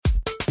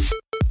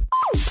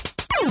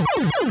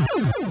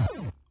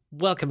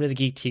Welcome to the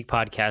Geek Teak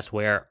podcast,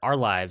 where our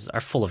lives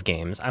are full of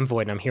games. I'm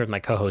Void, and I'm here with my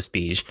co-host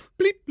Beej.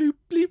 Bleep, bloop,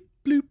 bleep,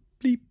 bloop,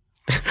 bleep.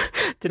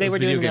 Today we're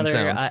doing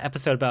another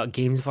episode about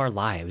games of our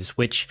lives,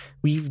 which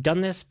we've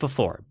done this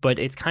before, but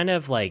it's kind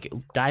of like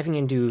diving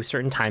into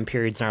certain time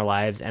periods in our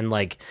lives, and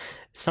like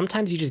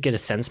sometimes you just get a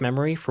sense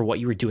memory for what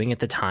you were doing at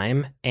the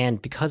time. And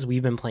because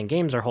we've been playing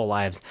games our whole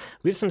lives,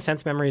 we have some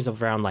sense memories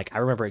of around, like, I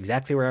remember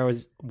exactly where I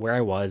was,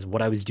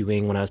 what I was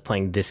doing when I was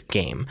playing this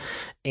game.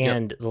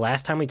 And The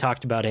last time we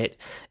talked about it,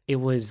 it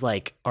was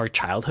like our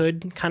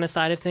childhood kind of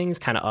side of things,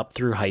 kind of up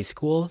through high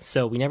school.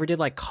 So we never did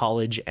like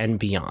college and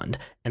beyond.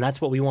 And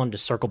that's what we wanted to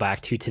circle back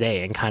to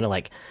today and kind of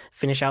like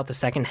finish out the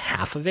second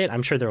half of it.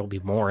 I'm sure there will be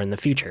more in the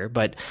future,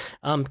 but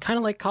kind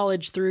of like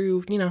college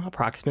through,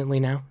 approximately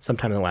now,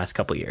 sometime in the last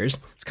couple years.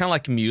 It's kind of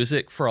like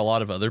music for a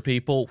lot of other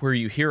people, where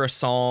you hear a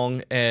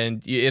song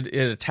and it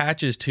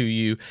attaches to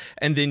you,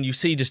 and then you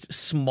see just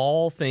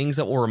small things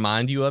that will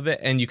remind you of it,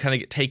 and you kind of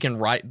get taken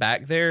right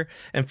back there.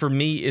 And for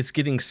me, it's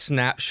getting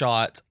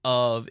snapshots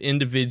of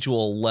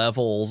individual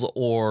levels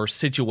or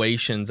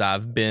situations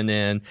I've been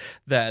in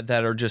that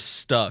are just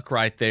stuck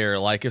right there.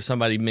 Like if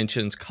somebody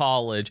mentions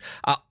college,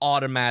 I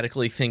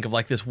automatically think of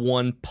like this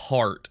one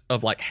part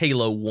of like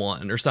Halo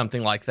 1 or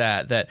something like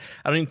that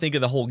I don't even think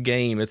of the whole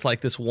game. It's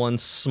like this one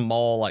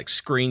small like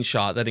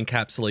screenshot that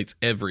encapsulates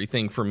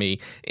everything for me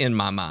in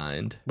my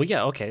mind. Well,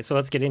 yeah, okay, so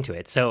let's get into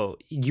it. So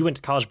you went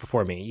to college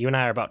before me. You and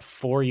I are about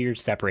 4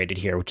 years separated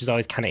here, which is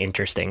always kind of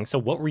interesting. So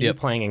what were you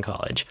playing in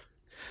college?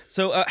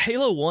 So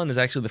Halo 1 is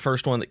actually the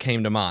first one that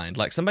came to mind.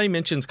 Like somebody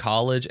mentions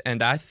college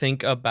and I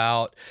think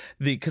about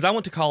because I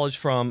went to college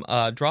from,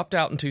 dropped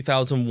out in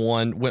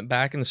 2001, went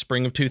back in the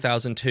spring of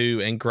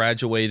 2002 and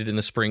graduated in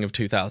the spring of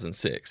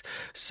 2006.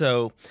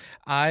 So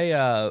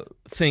I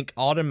think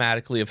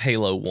automatically of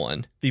Halo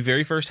 1. The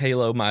very first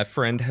Halo, my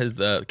friend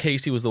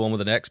Casey was the one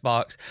with an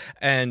Xbox,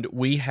 and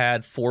we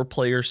had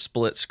 4-player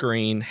split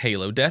screen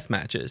Halo death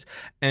matches.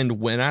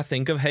 And when I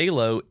think of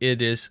Halo, it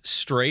is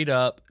straight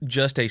up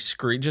just a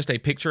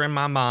picture in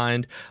my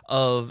mind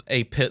of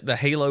the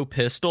Halo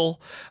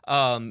pistol,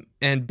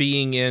 and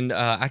being in,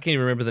 I can't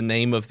even remember the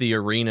name of the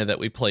arena that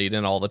we played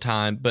in all the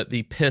time, but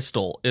the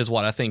pistol is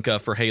what I think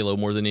of for Halo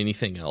more than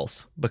anything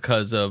else,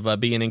 because of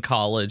being in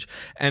college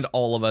and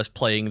all of us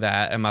playing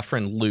that, and my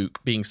friend Luke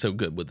being so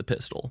good with the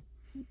pistol.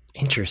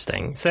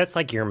 Interesting. So that's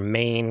like your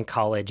main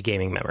college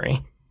gaming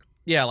memory.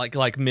 Yeah,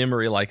 like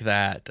memory like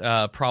that.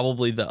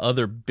 Probably the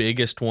other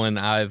biggest one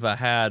I've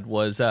had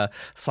was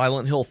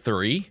Silent Hill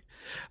 3.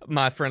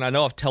 My friend, I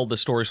know I've told the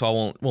story, so I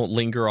won't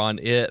linger on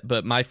it,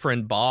 but my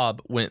friend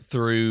Bob went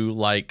through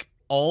like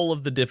all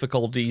of the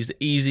difficulties,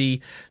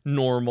 easy,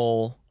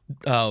 normal,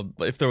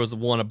 if there was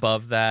one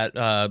above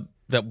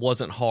that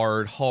wasn't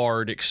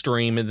hard,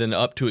 extreme, and then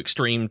up to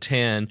extreme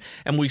 10.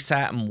 And we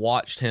sat and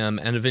watched him,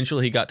 and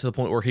eventually he got to the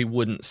point where he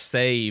wouldn't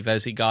save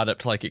as he got up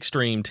to like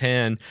extreme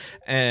 10.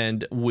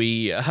 And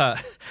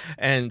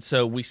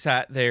so we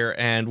sat there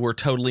and were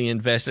totally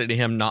invested in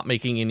him not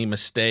making any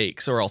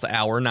mistakes, or else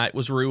our night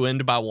was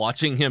ruined by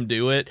watching him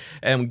do it,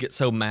 and we get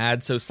so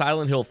mad. So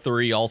Silent Hill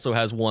 3 also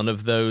has one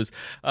of those.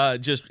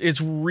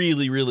 It's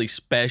really, really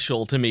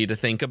special to me to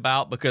think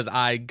about, because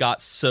I got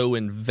so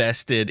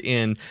invested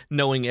in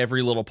knowing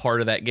every little part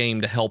of that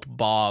game to help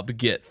Bob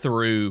get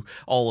through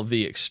all of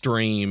the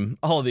extreme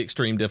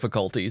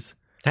difficulties.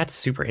 That's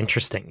super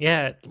interesting.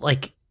 Yeah,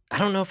 like I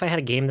don't know if I had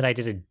a game that I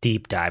did a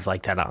deep dive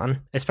like that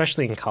on,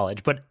 especially in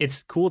college, but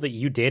it's cool that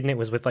you did, and it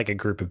was with like a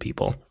group of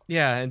people.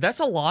 Yeah, and that's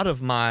a lot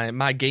of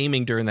my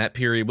gaming during that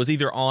period was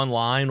either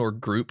online or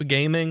group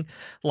gaming.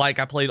 Like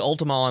I played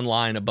Ultima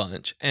Online a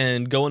bunch,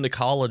 and going to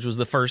college was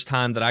the first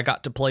time that I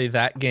got to play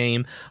that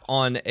game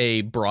on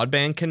a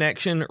broadband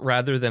connection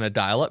rather than a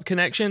dial-up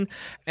connection,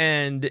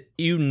 and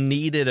you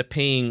needed a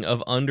ping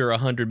of under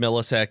 100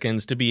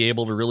 milliseconds to be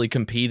able to really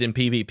compete in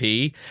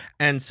PvP.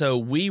 And so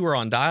we were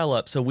on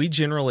dial-up, so we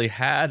generally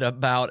had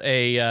about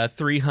a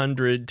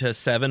 300 to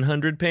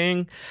 700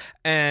 ping,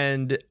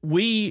 and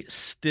we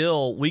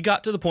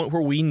got to the point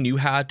where we knew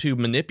how to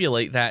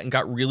manipulate that and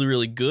got really,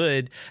 really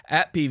good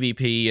at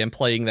PvP and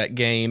playing that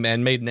game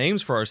and made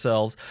names for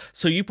ourselves.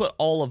 So you put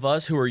all of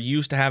us who are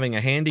used to having a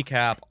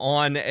handicap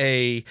on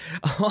a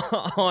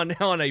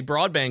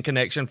broadband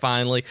connection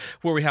finally,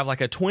 where we have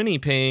like a 20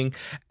 ping,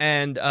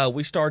 and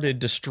we started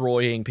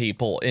destroying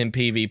people in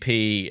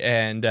PvP,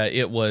 and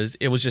it was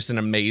just an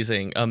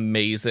amazing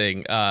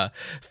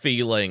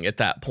feeling at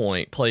that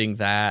point, playing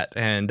that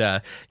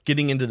and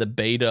getting into the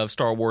beta of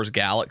Star Wars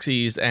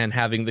Galaxies and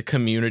having the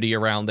community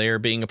around there,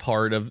 being a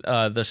part of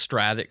the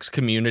Stratix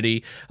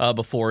community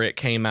before it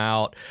came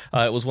out.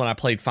 It was when I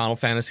played Final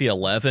Fantasy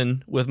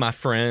XI with my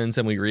friends,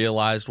 and we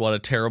realized what a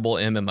terrible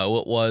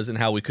MMO it was and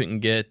how we couldn't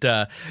get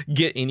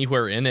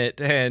anywhere in it.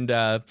 And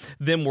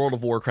then World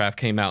of Warcraft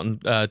came out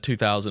in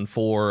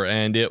 2004,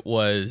 and that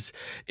was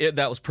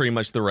pretty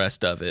much the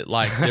rest of it.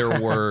 Like there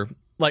were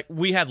Like,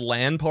 we had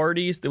LAN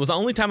parties. It was the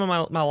only time in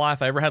my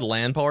life I ever had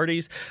LAN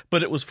parties,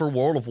 but it was for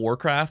World of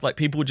Warcraft. Like,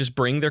 people would just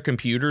bring their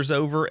computers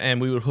over, and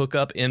we would hook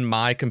up in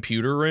my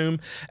computer room.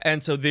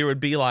 And so there would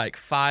be like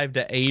 5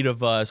 to 8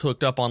 of us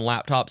hooked up on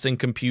laptops and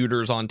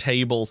computers on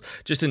tables,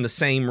 just in the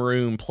same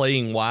room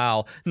playing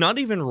WoW. Not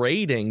even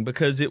raiding,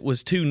 because it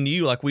was too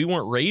new. Like, we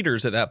weren't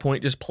raiders at that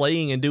point, just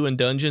playing and doing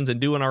dungeons and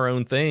doing our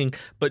own thing,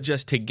 but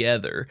just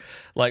together.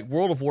 Like,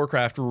 World of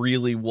Warcraft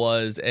really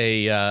was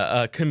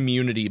a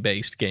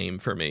community-based game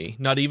for me.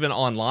 Not even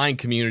online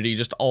community,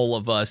 just all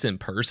of us in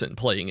person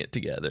playing it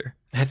together.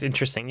 That's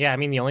interesting. Yeah, I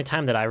mean, the only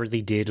time that I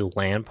really did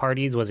LAN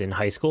parties was in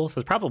high school. So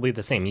it's probably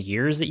the same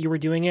years that you were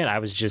doing it. I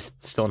was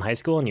just still in high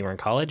school and you were in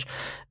college.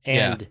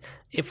 And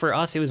for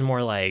us, it was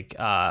more like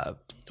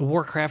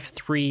Warcraft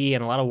 3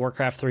 and a lot of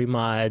Warcraft 3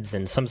 mods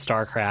and some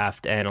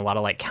StarCraft and a lot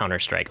of like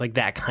Counter-Strike, like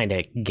that kind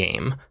of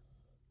game.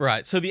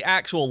 Right. So the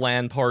actual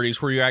LAN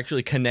parties where you're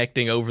actually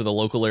connecting over the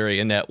local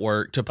area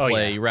network to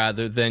play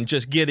rather than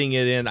just getting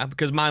it in,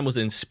 because mine was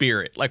in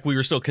spirit. Like, we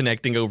were still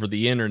connecting over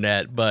the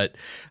internet, but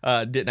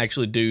didn't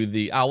actually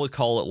do I would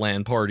call it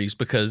LAN parties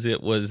because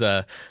it was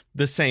the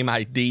same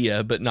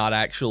idea, but not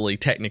actually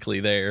technically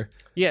there.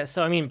 Yeah,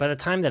 so I mean, by the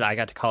time that I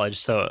got to college,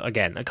 so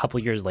again, a couple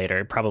years later,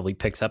 it probably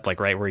picks up like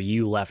right where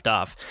you left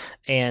off.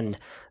 And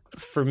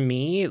for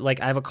me,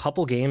 like, I have a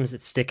couple games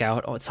that stick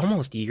out. Oh, it's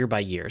almost year by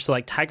year. So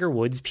like Tiger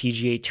Woods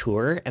PGA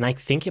Tour, and I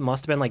think it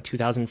must have been like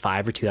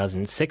 2005 or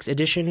 2006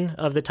 edition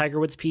of the Tiger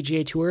Woods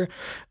PGA Tour.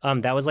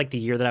 That was like the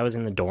year that I was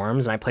in the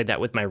dorms, and I played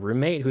that with my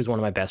roommate, who's one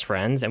of my best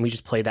friends, and we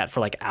just played that for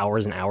like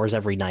hours and hours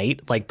every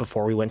night, like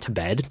before we went to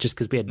bed, just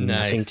because we had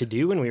nothing to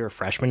do and we were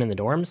freshmen in the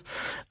dorms.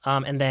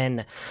 And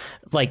then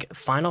like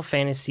Final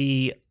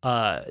Fantasy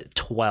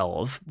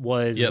 12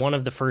 was one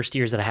of the first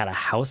years that I had a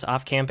house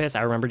off campus.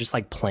 I remember just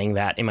like playing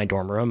that in my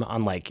dorm room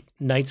on like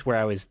nights where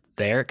I was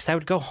there, because I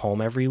would go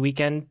home every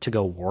weekend to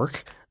go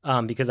work,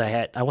 because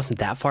I wasn't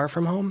that far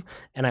from home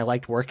and I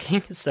liked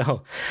working.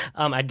 So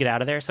I'd get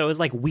out of there. So it was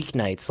like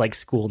weeknights, like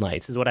school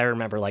nights is what I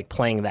remember, like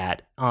playing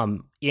that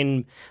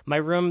in my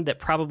room that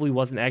probably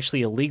wasn't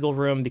actually a legal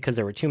room because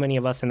there were too many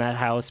of us in that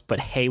house.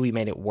 But hey, we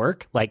made it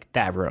work. Like,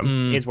 that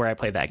room is where I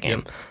played that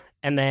game. Yep.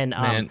 And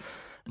then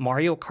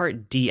Mario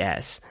Kart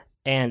DS.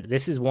 And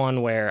this is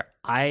one where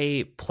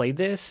I played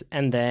this,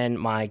 and then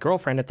my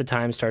girlfriend at the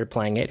time started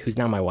playing it, who's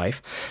now my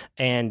wife.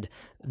 And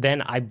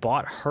then I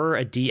bought her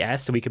a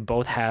DS so we could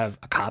both have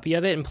a copy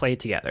of it and play it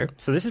together.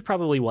 So this is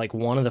probably like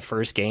one of the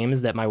first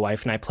games that my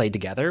wife and I played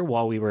together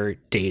while we were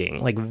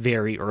dating, like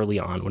very early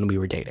on when we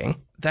were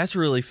dating. That's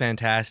really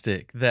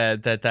fantastic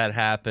that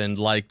happened.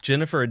 Like,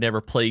 Jennifer had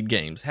never played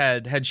games.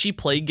 Had she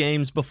played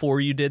games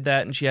before you did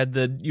that,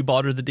 and you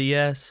bought her the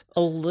DS?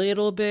 A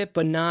little bit,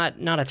 but not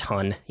a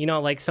ton. You know,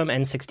 like some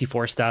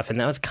N64 stuff, and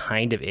that was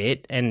kind of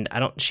it. And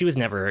she was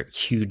never a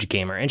huge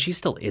gamer, and she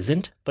still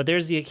isn't. But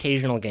there's the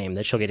occasional game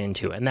that she'll get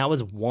into, and that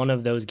was one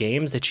of those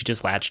games that she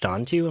just latched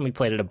onto, and we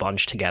played it a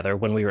bunch together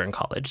when we were in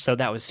college. So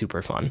that was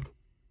super fun.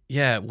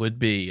 Yeah, it would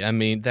be. I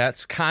mean,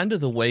 that's kind of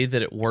the way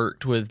that it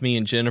worked with me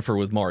and Jennifer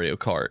with Mario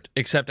Kart,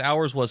 except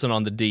ours wasn't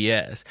on the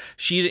DS.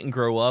 She didn't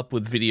grow up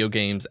with video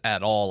games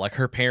at all. Like,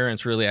 her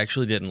parents really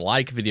actually didn't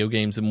like video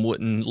games and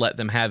wouldn't let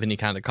them have any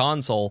kind of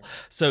console.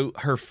 So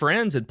her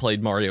friends had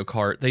played Mario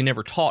Kart. They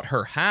never taught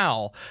her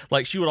how.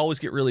 Like, she would always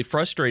get really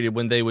frustrated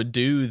when they would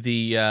do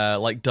the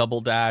like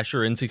Double Dash or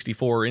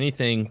N64 or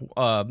anything,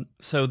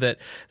 so that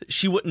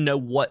she wouldn't know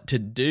what to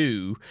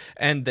do,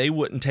 and they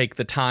wouldn't take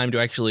the time to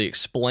actually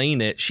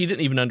explain it. She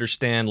didn't even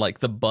understand like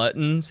the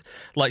buttons.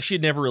 Like, she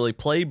had never really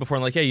played before.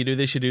 And like, yeah, you do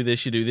this, you do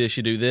this, you do this,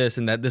 you do this,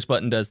 and that this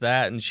button does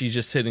that. And she's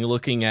just sitting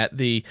looking at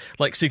the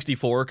like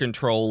 64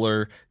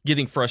 controller,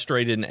 getting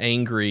frustrated and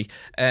angry,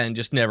 and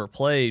just never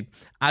played.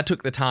 I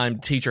took the time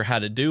to teach her how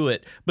to do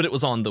it, but it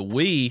was on the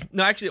Wii.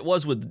 No, actually, it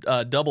was with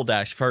Double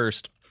Dash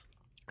first.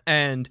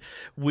 And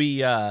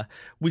we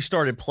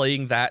started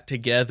playing that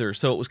together,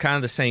 so it was kind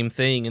of the same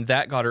thing, and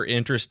that got her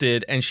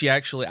interested. And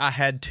I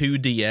had 2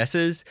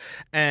 DSs,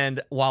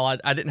 and while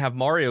I didn't have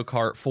Mario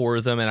Kart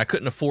for them, and I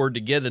couldn't afford to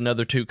get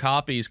another 2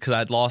 copies because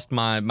I'd lost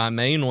my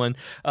main one,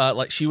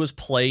 like, she was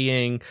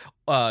playing.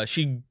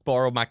 She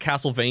borrowed my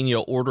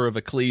Castlevania Order of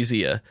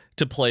Ecclesia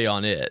to play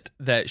on it.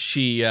 That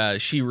she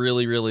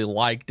really, really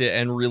liked it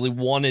and really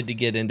wanted to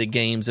get into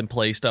games and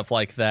play stuff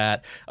like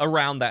that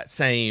around that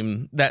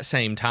same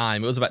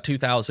time. It was about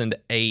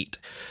 2008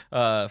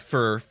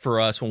 for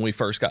us when we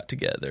first got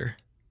together.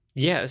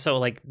 Yeah, so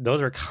like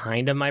those are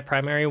kind of my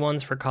primary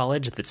ones for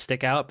college that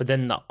stick out, but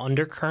then the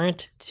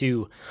undercurrent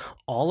to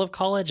all of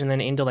college and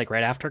then into like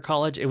right after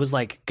college, it was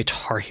like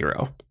Guitar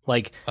Hero.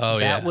 Like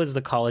that was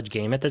the college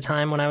game at the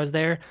time when I was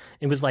there.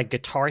 It was like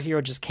Guitar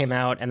Hero just came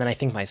out, and then I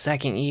think my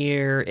second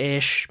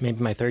year-ish,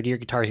 maybe my third year,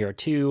 Guitar Hero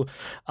 2.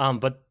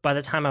 But by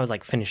the time I was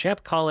like finishing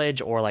up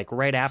college or like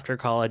right after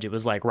college, it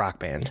was like Rock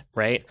Band,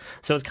 right?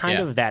 So it's kind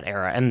of that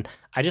era. And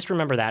I just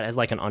remember that as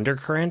like an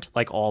undercurrent,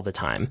 like all the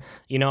time.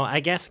 You know, I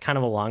guess kind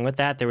of along with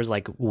that, there was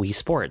like Wii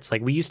Sports.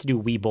 Like we used to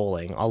do Wii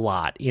Bowling a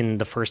lot in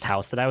the first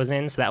house that I was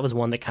in. So that was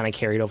one that kind of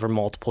carried over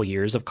multiple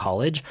years of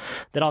college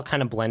that all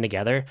kind of blend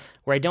together,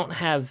 where I don't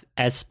have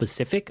as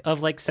specific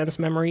of like sense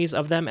memories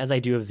of them as I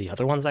do of the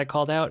other ones I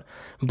called out,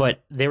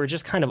 but they were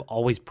just kind of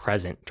always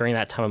present during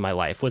that time of my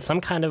life with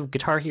some kind of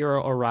Guitar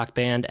Hero or Rock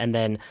Band, and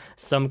then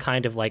some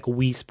kind of like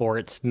Wii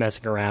Sports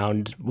messing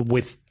around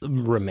with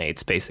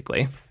roommates,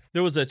 basically.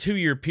 There was a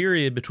 2-year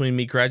period between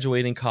me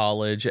graduating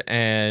college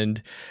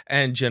and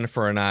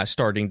Jennifer and I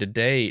starting to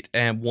date.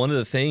 And one of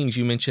the things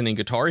you mentioned in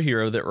Guitar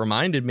Hero that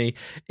reminded me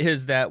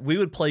is that we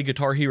would play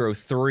Guitar Hero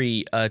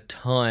 3 a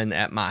ton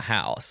at my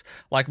house.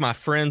 Like my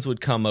friends would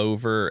come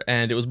over,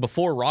 and it was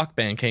before Rock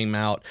Band came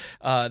out.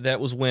 That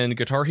was when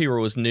Guitar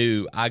Hero was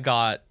new. I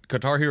got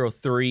Guitar Hero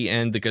 3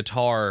 and the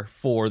guitar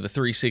for the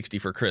 360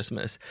 for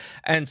Christmas.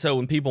 And so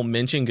when people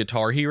mention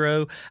Guitar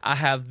Hero, I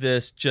have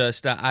this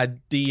just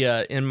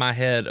idea in my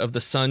head of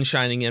the sun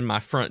shining in my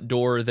front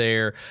door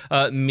there,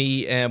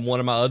 me and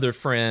one of my other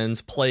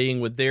friends playing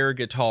with their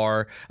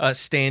guitar,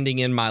 standing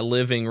in my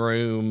living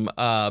room,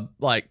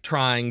 like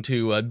trying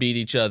to beat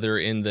each other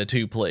in the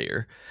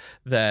 2-player.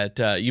 That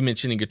you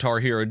mentioned in Guitar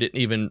Hero, I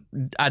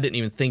didn't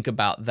even think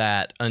about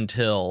that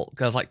until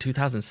it was like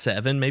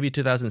 2007, maybe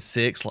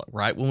 2006, like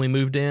right when we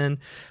moved in.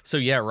 So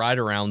yeah, right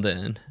around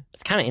then.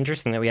 It's kind of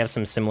interesting that we have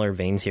some similar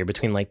veins here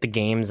between like the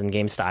games and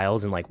game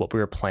styles and like what we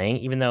were playing.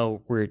 Even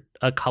though we're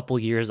a couple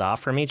years off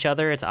from each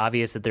other, it's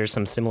obvious that there's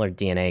some similar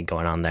DNA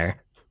going on there.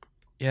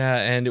 Yeah,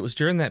 and it was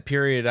during that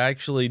period,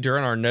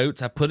 during our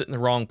notes, I put it in the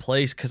wrong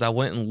place because I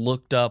went and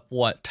looked up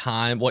what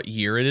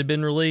year it had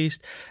been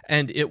released,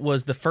 and it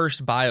was the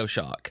first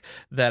BioShock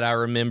that I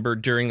remember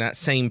during that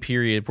same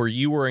period where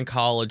you were in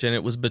college, and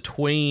it was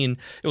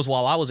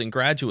while I was in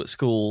graduate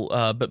school,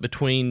 but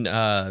between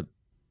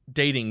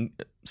dating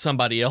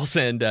somebody else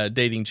and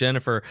dating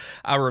Jennifer,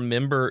 I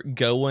remember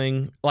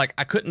going, like,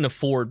 I couldn't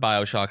afford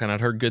BioShock, and I'd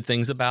heard good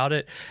things about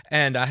it,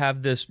 and I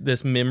have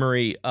this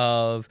memory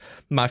of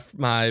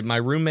my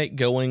roommate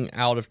going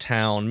out of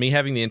town, me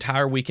having the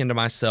entire weekend to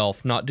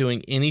myself, not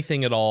doing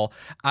anything at all.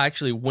 I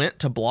actually went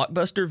to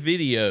Blockbuster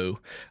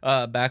Video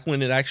back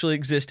when it actually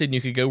existed and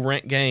you could go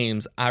rent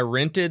games. I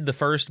rented the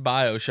first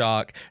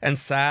BioShock and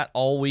sat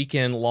all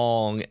weekend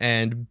long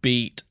and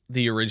beat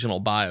the original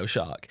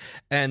BioShock.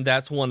 And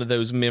that's one of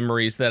those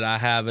memories that I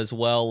have as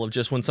well, of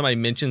just when somebody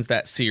mentions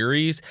that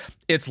series,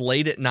 it's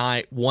late at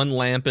night, one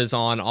lamp is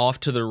on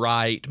off to the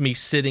right, me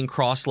sitting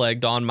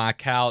cross-legged on my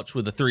couch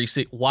with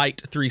a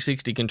white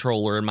 360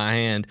 controller in my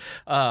hand,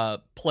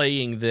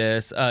 playing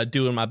this,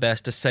 doing my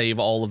best to save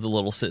all of the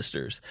little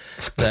sisters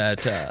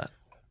that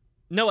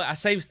no, I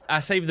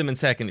saved them in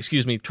second.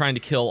 Excuse me, trying to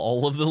kill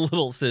all of the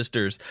little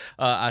sisters.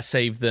 I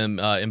saved them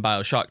in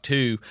BioShock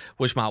 2,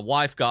 which my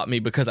wife got me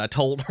because I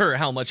told her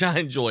how much I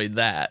enjoyed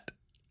that.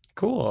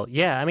 Cool.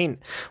 Yeah, I mean,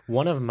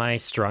 one of my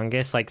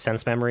strongest like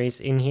sense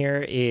memories in here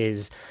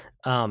is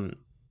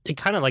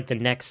kind of like the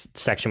next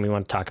section we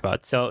want to talk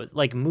about. So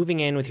like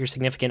moving in with your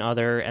significant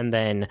other and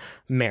then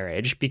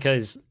marriage,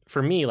 because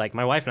for me, like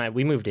my wife and I,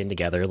 we moved in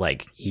together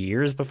like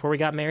years before we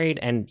got married,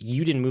 and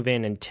you didn't move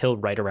in until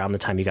right around the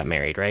time you got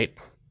married, right?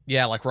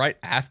 Yeah, like right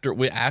after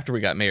we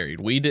got married.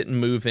 We didn't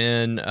move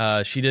in.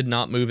 She did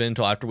not move in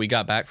until after we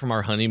got back from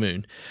our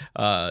honeymoon.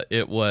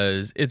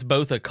 It's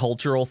both a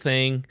cultural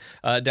thing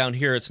down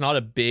here. It's not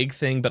a big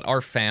thing, but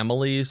our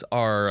families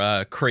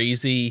are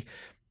crazy.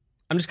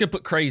 I'm just gonna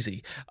put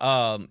crazy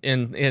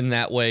in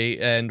that way,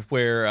 and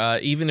where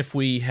even if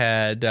we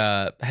had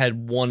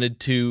wanted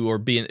to or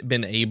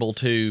been able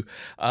to,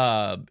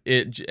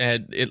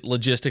 it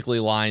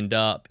logistically lined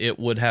up, it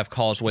would have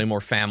caused way more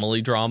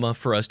family drama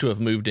for us to have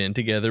moved in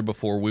together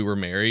before we were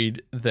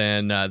married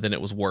than it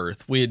was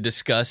worth. We had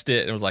discussed it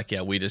and it was like,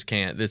 yeah, we just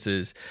can't. This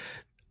is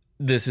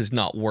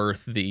not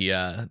worth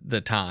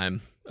the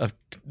time of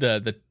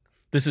the.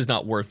 This is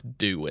not worth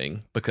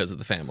doing because of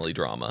the family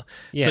drama.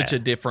 Yeah. Such a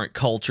different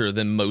culture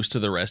than most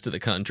of the rest of the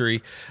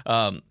country.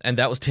 And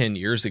that was 10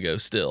 years ago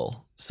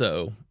still.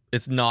 So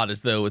it's not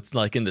as though it's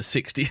like in the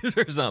 60s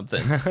or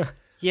something.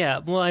 Yeah.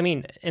 Well, I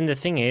mean, and the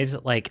thing is,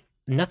 like,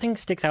 nothing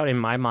sticks out in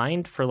my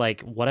mind for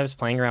like what I was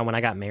playing around when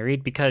I got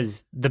married,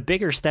 because the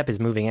bigger step is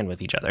moving in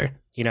with each other,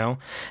 you know?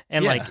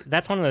 And like,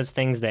 that's one of those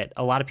things that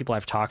a lot of people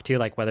I've talked to,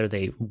 like whether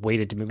they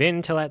waited to move in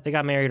until they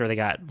got married or they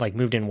got like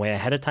moved in way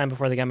ahead of time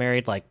before they got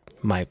married, like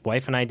my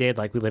wife and I did,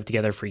 like we lived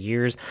together for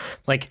years,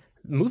 like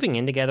moving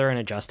in together and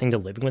adjusting to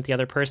living with the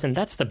other person,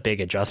 that's the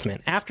big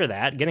adjustment. After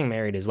that, getting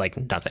married is like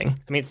nothing.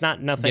 I mean, it's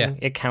not nothing. Yeah.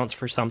 It counts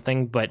for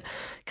something, but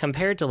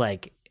compared to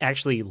like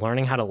actually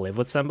learning how to live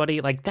with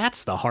somebody, like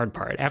that's the hard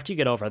part. After you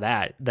get over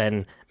that,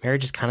 then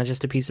marriage is kind of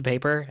just a piece of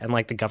paper and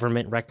like the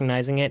government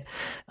recognizing it.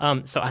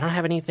 So I don't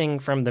have anything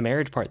from the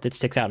marriage part that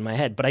sticks out in my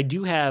head, but I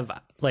do have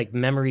like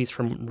memories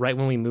from right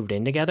when we moved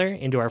in together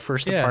into our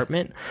first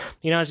apartment.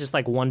 You know, it's just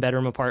like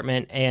 1-bedroom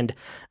apartment, and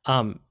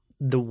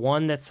the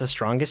one that's the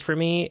strongest for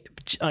me,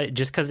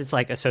 just because it's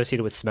like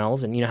associated with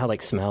smells, and you know how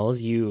like smells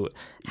you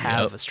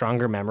have a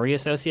stronger memory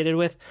associated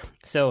with.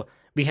 So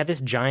we had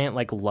this giant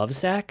like love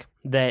sack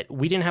that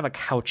we didn't have a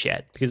couch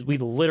yet because we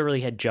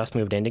literally had just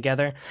moved in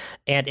together,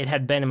 and it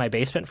had been in my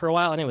basement for a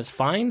while and it was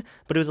fine,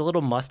 but it was a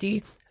little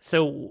musty.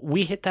 So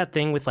we hit that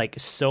thing with like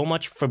so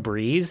much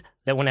Febreze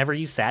that whenever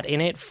you sat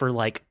in it for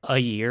like a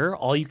year,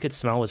 all you could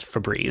smell was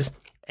Febreze.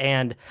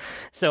 And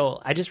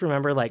so I just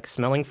remember like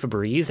smelling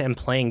Febreze and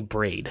playing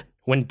Braid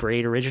when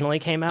Braid originally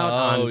came out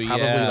on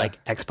probably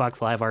like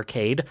Xbox Live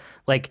Arcade.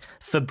 Like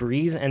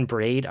Febreze and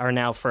Braid are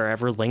now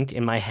forever linked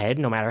in my head,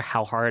 no matter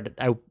how hard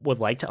I would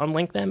like to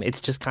unlink them.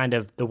 It's just kind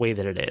of the way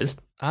that it is.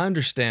 I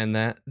understand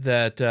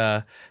that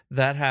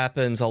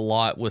happens a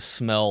lot with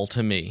smell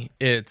to me.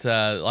 It's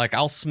like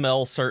I'll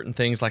smell certain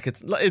things, like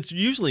it's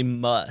usually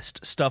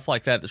must, stuff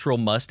like that that's real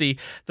musty,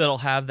 that'll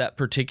have that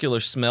particular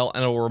smell,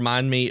 and it'll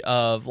remind me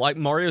of like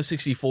Mario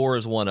 64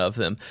 is one of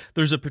them.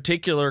 There's a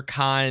particular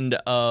kind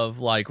of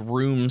like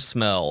room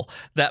smell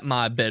that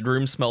my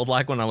bedroom smelled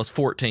like when I was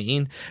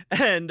 14,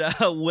 and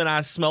when I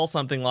smell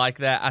something like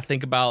that, I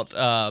think about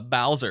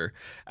Bowser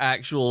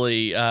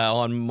actually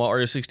on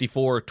Mario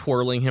 64,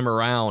 twirling him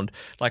around.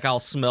 Like I'll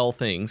smell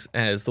things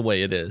as the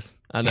way it is.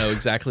 I know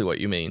exactly what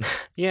you mean.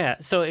 Yeah,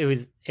 so it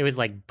was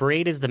like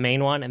Braid is the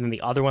main one, and then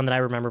the other one that I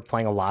remember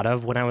playing a lot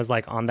of when I was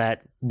like on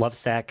that love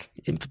sack,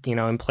 in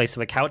place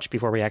of a couch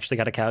before we actually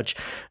got a couch,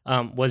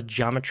 was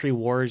Geometry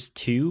Wars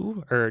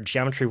 2 or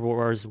Geometry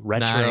Wars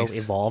Retro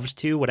Evolved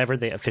 2, whatever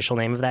the official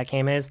name of that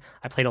game is.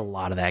 I played a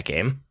lot of that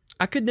game.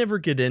 I could never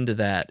get into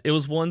that. It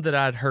was one that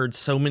I'd heard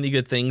so many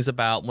good things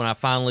about. When I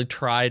finally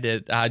tried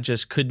it, I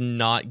just could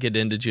not get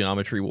into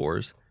Geometry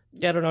Wars.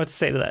 Yeah, I don't know what to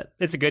say to that.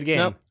 It's a good game.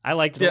 Nope. I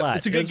liked it a lot.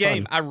 It's a good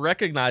game. Fun. I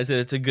recognize that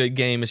it's a good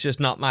game. It's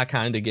just not my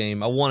kind of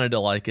game. I wanted to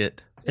like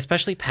it.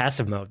 Especially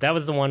passive mode. That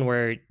was the one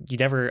where you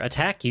never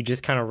attack. You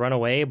just kind of run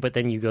away, but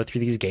then you go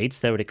through these gates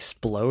that would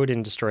explode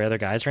and destroy other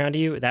guys around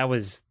you. That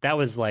was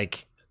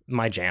like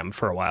my jam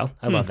for a while.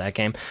 I love that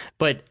game.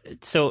 But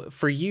so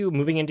for you,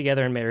 moving in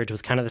together in marriage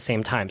was kind of the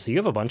same time. So you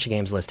have a bunch of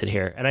games listed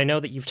here. And I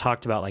know that you've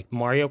talked about like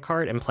Mario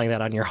Kart and playing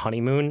that on your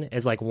honeymoon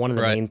is like one of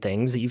the main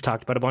things that you've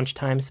talked about a bunch of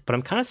times. But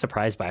I'm kind of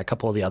surprised by a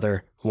couple of the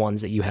other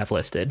ones that you have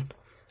listed.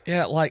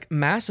 Yeah, like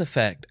Mass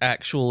Effect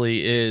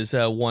actually is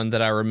one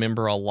that I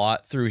remember a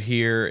lot through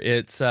here.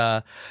 It's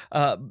because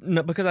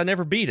I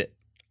never beat it.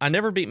 I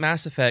never beat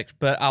Mass Effect,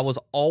 but I was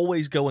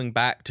always going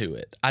back to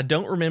it. I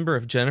don't remember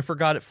if Jennifer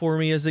got it for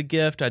me as a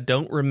gift. I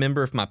don't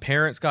remember if my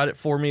parents got it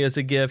for me as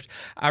a gift.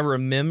 I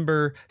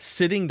remember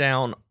sitting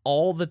down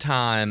all the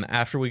time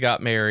after we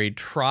got married,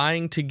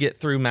 trying to get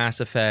through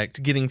Mass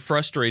Effect, getting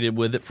frustrated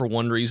with it for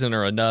one reason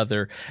or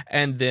another,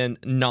 and then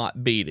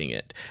not beating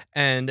it.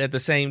 And at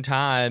the same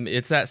time,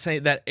 it's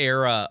that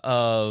era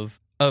of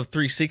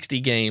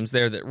 360 games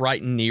there that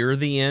right near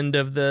the end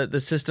of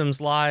the system's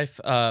life,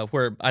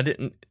 where I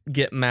didn't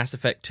get Mass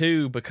Effect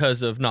 2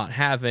 because of not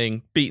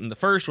having beaten the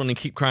first one and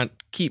keep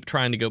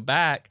trying to go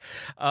back.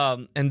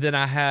 And then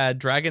I had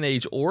Dragon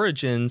Age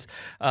Origins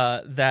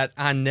that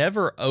I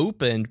never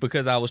opened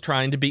because I was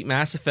trying to beat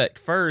Mass Effect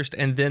first,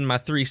 and then my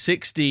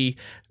 360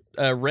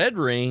 red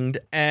ringed,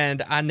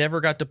 and I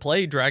never got to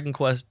play Dragon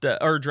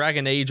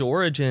Age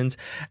Origins,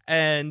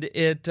 and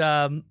it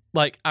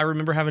like I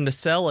remember having to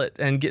sell it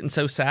and getting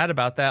so sad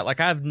about that.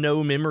 Like I have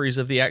no memories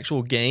of the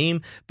actual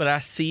game, but I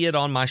see it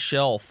on my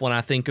shelf when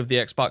I think of the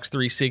Xbox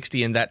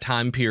 360 in that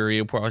time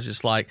period where I was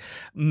just like,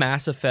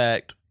 Mass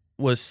Effect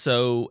was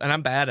so, and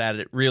I'm bad at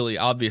it, really,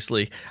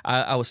 obviously.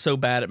 I was so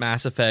bad at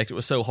Mass Effect. It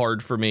was so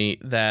hard for me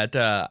that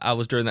I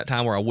was during that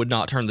time where I would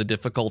not turn the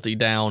difficulty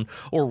down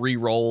or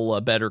re-roll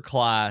a better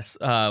class,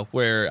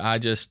 where I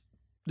it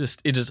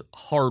just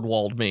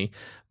hard-walled me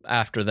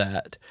after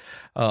that.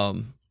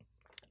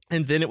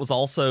 And then it was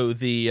also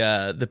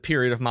the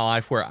period of my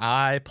life where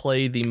I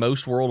played the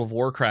most World of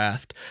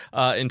Warcraft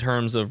in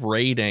terms of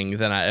rating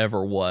than I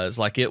ever was.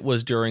 Like it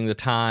was during the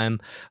time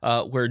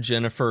where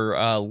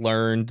Jennifer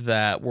learned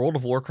that World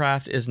of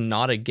Warcraft is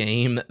not a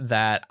game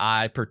that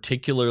I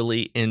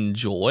particularly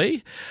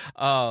enjoy.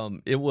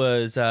 It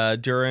was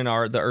during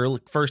the early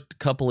first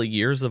couple of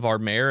years of our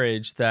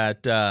marriage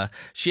that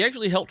she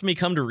actually helped me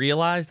come to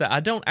realize that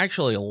I don't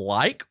actually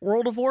like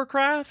World of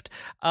Warcraft.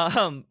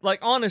 Like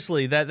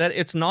honestly, that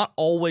it's not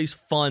always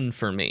fun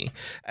for me,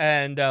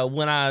 and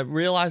when I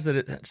realize that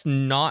it's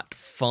not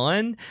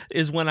fun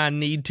is when I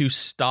need to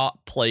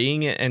stop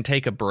playing it and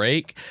take a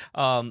break,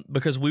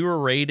 because we were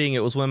raiding.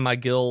 It was when my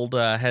guild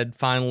had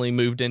finally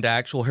moved into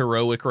actual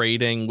heroic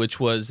raiding,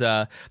 which was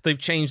they've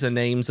changed the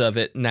names of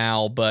it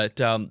now, but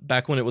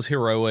back when it was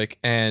heroic,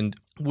 and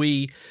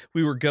we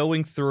were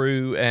going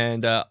through,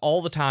 and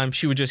all the time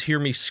she would just hear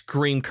me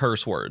scream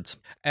curse words,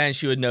 and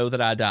she would know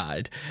that I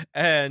died,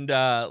 and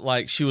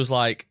like she was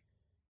like,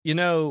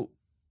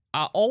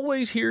 I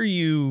always hear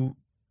you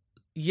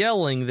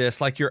yelling this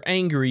like you're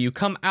angry. You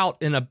come out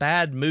in a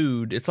bad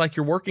mood. It's like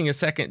you're working a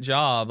second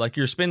job, like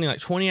you're spending like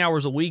 20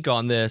 hours a week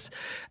on this,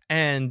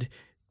 and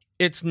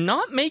it's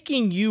not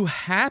making you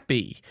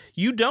happy.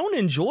 You don't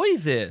enjoy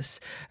this.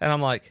 And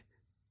I'm like,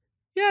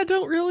 yeah, I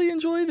don't really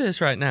enjoy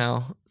this right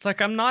now. It's like,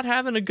 I'm not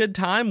having a good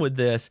time with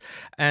this.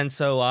 And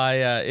so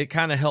it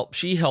kind of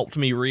she helped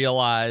me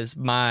realize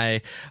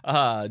my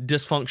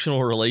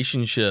dysfunctional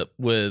relationship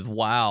with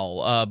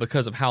WoW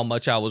because of how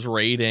much I was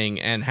raiding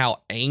and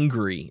how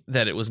angry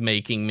that it was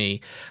making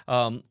me,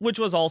 which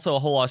was also a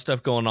whole lot of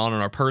stuff going on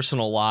in our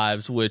personal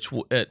lives, which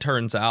it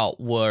turns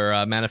out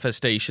were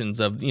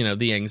manifestations of,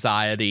 the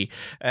anxiety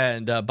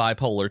and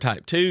bipolar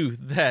type 2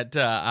 that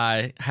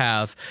I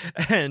have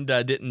and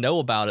didn't know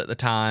about at the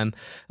time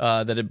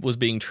that it was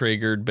being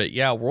triggered. But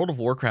yeah, World of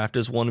Warcraft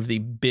is one of the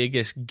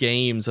biggest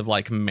games of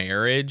like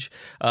marriage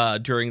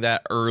during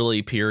that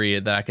early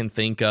period that I can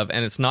think of.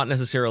 And it's not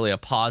necessarily a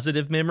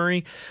positive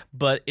memory,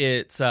 but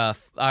it's the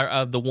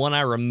one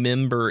I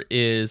remember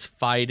is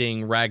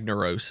fighting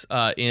Ragnaros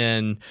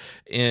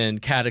in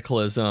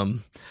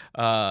Cataclysm.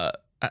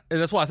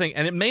 That's what I think.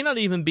 And it may not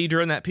even be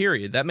during that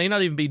period. That may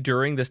not even be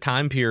during this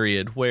time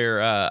period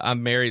where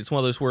I'm married. It's one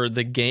of those where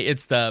the game,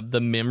 it's the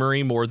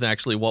memory more than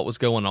actually what was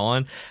going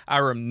on. I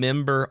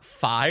remember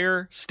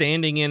Fire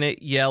standing in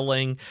it,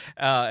 yelling,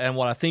 and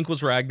what I think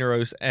was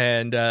Ragnaros,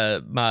 and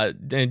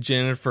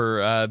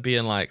Jennifer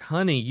being like,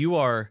 honey,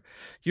 you're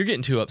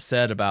getting too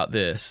upset about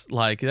this.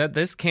 Like,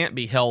 this can't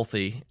be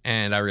healthy.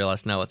 And I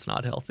realized, no, it's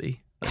not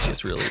healthy. Like,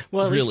 it's really,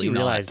 well, at really least you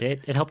realized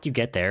it. It helped you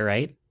get there,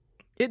 right?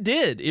 It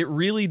did. It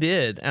really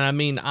did. And I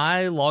mean,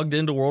 I logged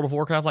into World of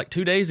Warcraft like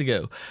 2 days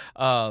ago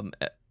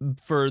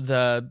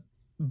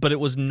but it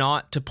was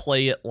not to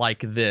play it like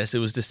this. It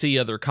was to see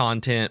other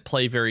content,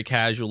 play very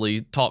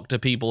casually, talk to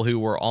people who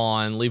were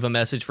on, leave a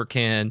message for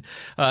Ken,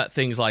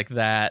 things like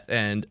that.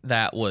 And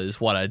that was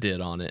what I did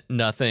on it.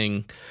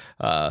 Nothing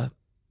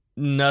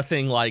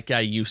like I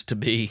used to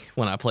be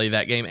when I play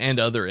that game, and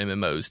other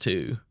MMOs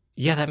too.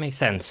 Yeah, that makes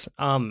sense.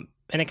 And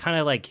it kind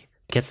of like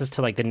gets us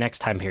to like the next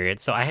time period.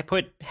 So I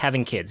put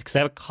having kids because I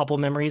have a couple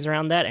memories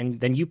around that, and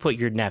then you put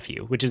your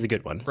nephew, which is a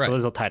good one. Right. So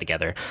those will tie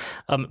together.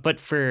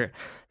 But for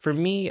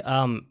me,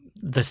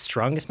 the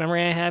strongest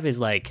memory I have is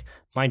like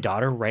my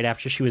daughter right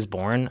after she was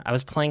born. I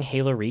was playing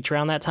Halo Reach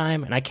around that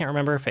time, and I can't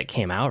remember if it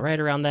came out right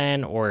around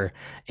then or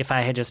if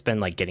I had just been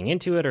like getting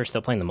into it or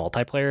still playing the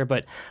multiplayer.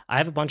 But I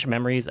have a bunch of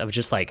memories of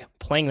just like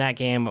playing that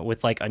game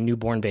with like a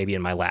newborn baby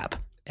in my lap.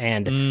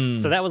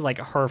 And so that was like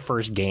her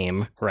first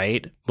game,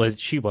 right?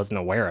 She wasn't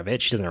aware of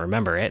it. She doesn't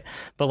remember it.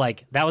 But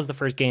like that was the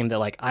first game that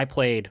like I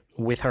played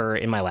with her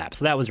in my lap.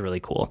 So that was really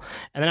cool.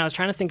 And then I was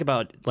trying to think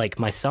about like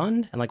my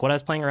son and like what I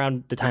was playing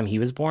around the time he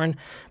was born.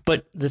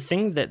 But the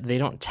thing that they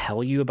don't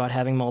tell you about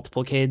having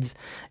multiple kids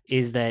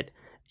is that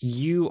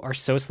you are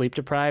so sleep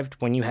deprived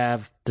when you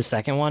have the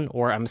second one,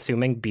 or I'm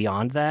assuming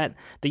beyond that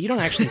you don't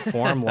actually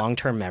form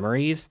long-term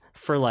memories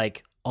for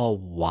like a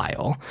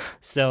while.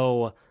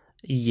 So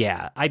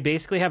yeah, I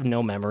basically have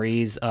no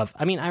memories of,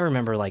 I mean, I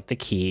remember like the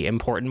key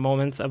important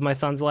moments of my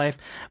son's life,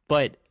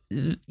 but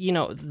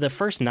the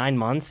first 9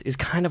 months is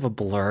kind of a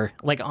blur.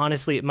 Like,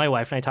 honestly, my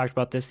wife and I talked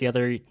about this the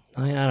other,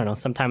 I don't know,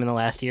 sometime in the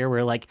last year.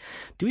 We're like,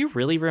 do we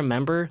really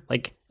remember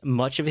like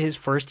much of his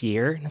first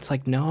year? And it's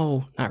like,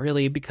 no, not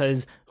really,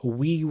 because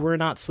we were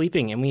not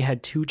sleeping and we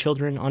had 2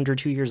 children under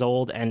 2 years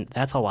old. And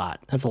that's a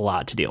lot. That's a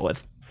lot to deal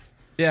with.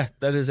 Yeah,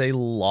 that is a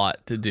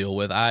lot to deal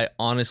with. I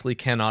honestly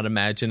cannot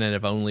imagine and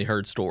have only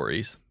heard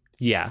stories.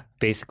 Yeah,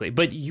 basically.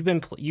 But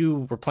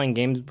you were playing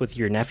games with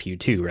your nephew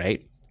too,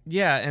 right?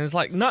 Yeah, and it's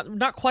like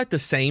not quite the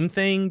same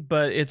thing,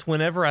 but it's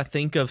whenever I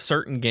think of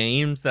certain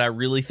games that I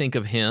really think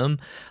of him.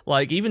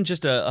 Like even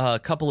just a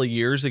couple of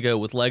years ago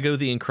with Lego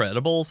The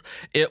Incredibles,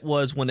 it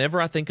was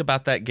whenever I think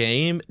about that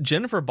game,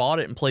 Jennifer bought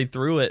it and played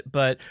through it,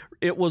 but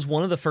it was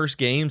one of the first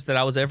games that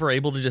I was ever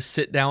able to just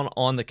sit down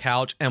on the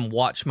couch and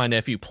watch my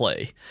nephew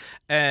play.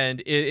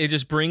 And it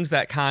just brings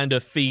that kind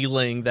of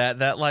feeling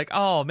that like,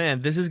 oh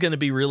man, this is going to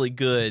be really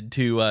good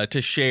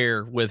to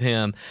share with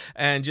him.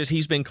 And just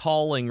he's been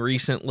calling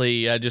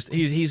recently.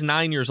 He's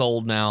 9 years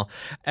old now,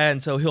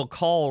 and so he'll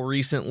call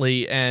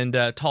recently and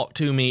talk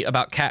to me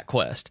about Cat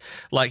Quest.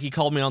 Like he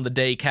called me on the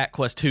day Cat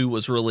Quest 2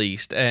 was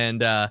released,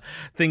 and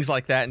things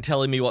like that, and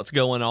telling me what's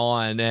going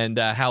on and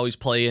how he's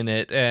playing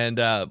it and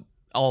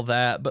all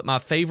that. But my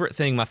favorite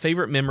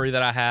memory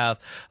that I have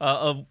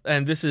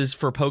and this is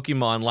for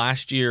Pokemon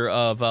last year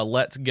of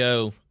Let's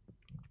Go.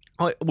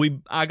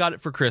 I got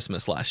it for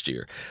Christmas last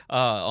year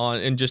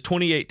in just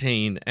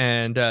 2018,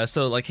 and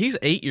so like he's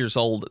 8 years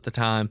old at the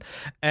time,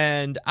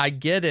 and I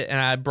get it, and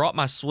I brought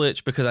my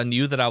Switch because I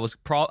knew that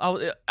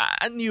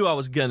I knew I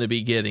was gonna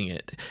be getting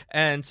it,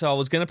 and so I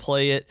was gonna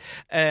play it,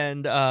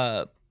 and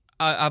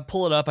I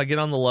pull it up, I get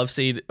on the love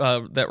seat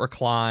that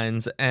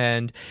reclines,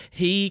 and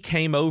he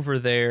came over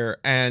there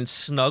and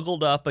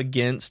snuggled up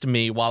against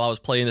me while I was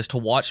playing this to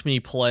watch me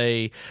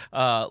play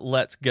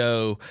Let's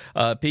Go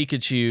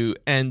Pikachu,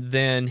 and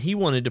then he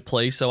wanted to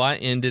play, so I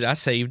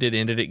saved it,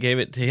 ended it, gave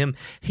it to him.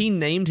 He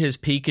named his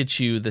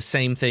Pikachu the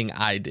same thing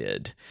I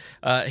did.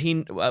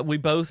 We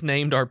both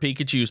named our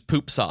Pikachus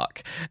Poop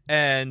Sock,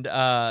 and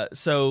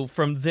so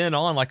from then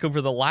on, like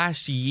over the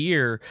last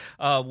year,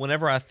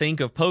 whenever I think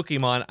of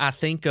Pokemon, I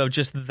think of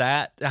just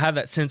that I have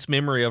that sense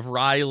memory of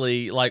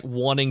Riley like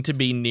wanting to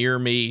be near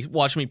me,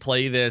 watch me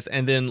play this,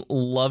 and then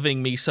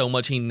loving me so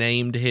much he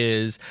named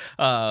his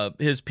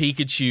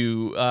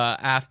Pikachu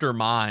after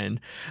mine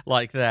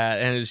like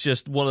that. And it's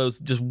just one of those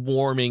just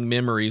warming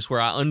memories where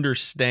I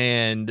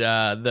understand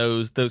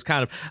those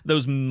kind of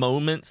those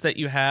moments that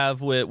you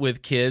have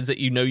with kids that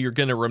you're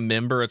going to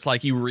remember. It's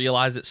like you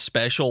realize it's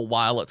special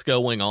while it's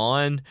going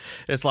on.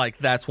 It's like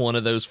that's one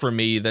of those for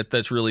me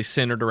that's really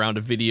centered around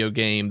a video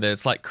game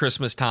that's like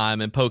Christmas time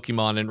and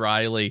Pokemon and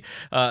Riley.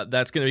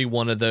 That's going to be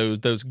one of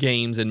those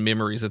games and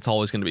memories that's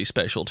always going to be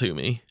special to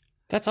me.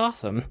 That's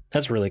awesome.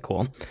 That's really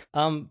cool.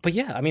 But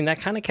yeah, I mean, that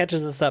kind of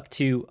catches us up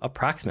to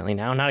approximately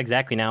now, not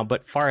exactly now,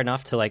 but far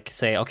enough to like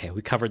say, okay,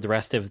 we covered the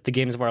rest of the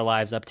games of our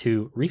lives up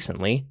to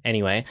recently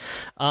anyway.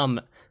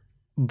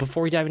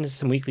 Before we dive into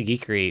some weekly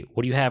geekery,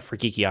 what do you have for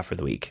Geeky Off for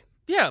the week?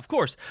 Yeah, of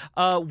course.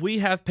 We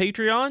have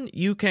Patreon.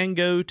 You can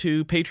go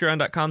to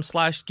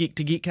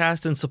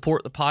patreon.com/geek2geekcast and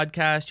support the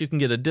podcast. You can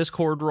get a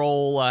Discord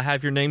role,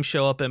 have your name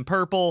show up in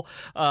purple,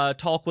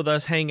 talk with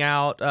us, hang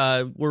out.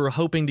 We're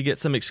hoping to get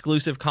some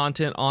exclusive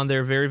content on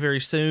there very, very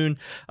soon.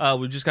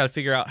 We've just got to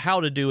figure out how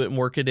to do it and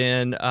work it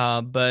in.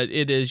 But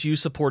it is you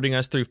supporting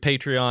us through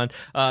Patreon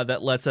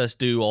that lets us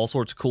do all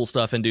sorts of cool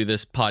stuff and do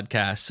this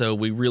podcast. So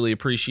we really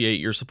appreciate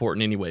your support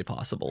in any way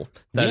possible.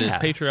 That is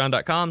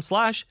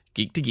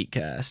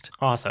patreon.com/geek2geekcast.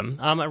 Awesome.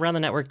 Around the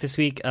network this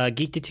week,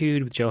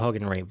 Geektitude with Joe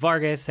Hogan and Ray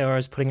Vargas. They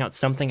was putting out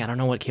something. I don't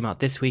know what came out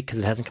this week because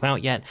it hasn't come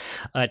out yet.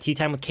 Tea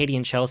Time with Katie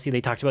and Chelsea. They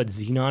talked about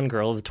Xenon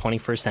Girl of the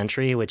 21st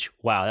Century, which,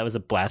 wow, that was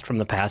a blast from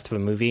the past of a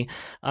movie.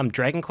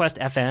 Dragon Quest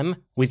FM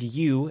with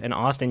you and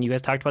Austin. You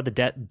guys talked about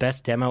the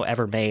best demo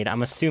ever made.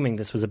 I'm assuming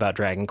this was about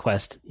Dragon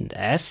Quest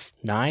S?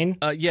 9?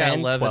 10,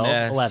 11, 12,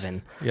 S.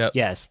 11. Yep.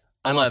 Yes.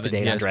 I'm 11, up to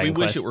date yes. on Dragon We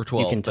Quest. wish it were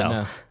 12. You can tell.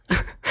 No.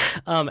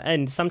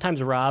 And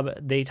sometimes Rob,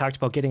 they talked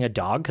about getting a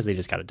dog because they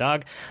just got a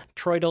dog.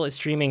 Troidal is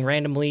streaming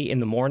randomly in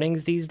the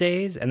mornings these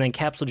days. And then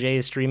Capsule J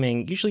is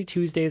streaming usually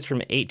Tuesdays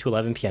from 8 to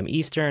 11 p.m.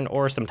 Eastern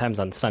or sometimes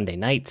on Sunday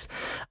nights.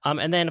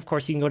 And then, of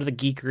course, you can go to the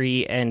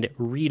Geekery and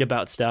read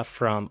about stuff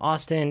from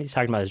Austin. He's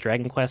talking about his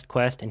Dragon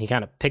Quest, and he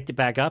kind of picked it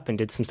back up and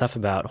did some stuff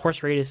about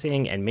horse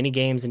racing and mini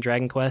games in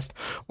Dragon Quest.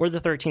 Or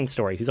the 13th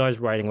Story, who's always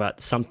writing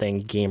about something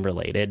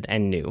game-related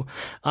and new.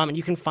 And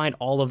you can find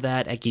all of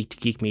that at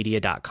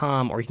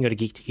geek2geekmedia.com, or you can go to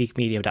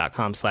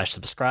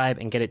geek2geekmedia.com/subscribe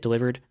and get it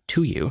delivered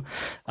to you.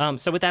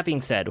 So with that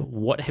being said,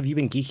 what have you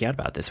been geeking out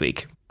about this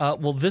week?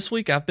 Well, this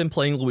week I've been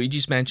playing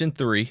Luigi's Mansion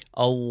 3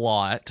 a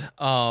lot.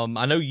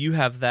 I know you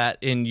have that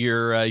in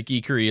your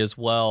geekery as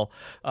well.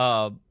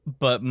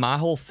 But my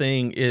whole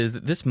thing is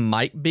that this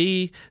might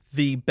be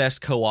the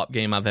best co-op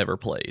game I've ever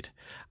played.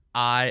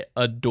 I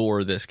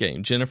adore this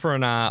game. Jennifer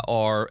and I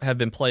have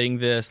been playing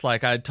this.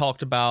 Like I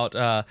talked about,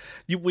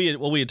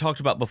 we had talked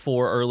about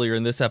before earlier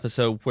in this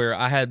episode, where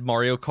I had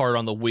Mario Kart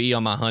on the Wii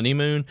on my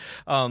honeymoon.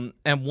 And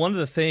one of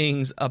the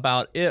things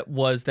about it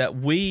was that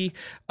we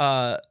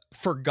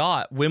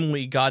forgot when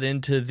we got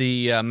into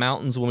the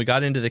mountains, when we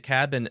got into the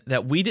cabin,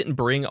 that we didn't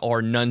bring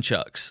our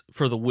nunchucks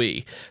for the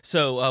Wii.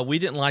 So we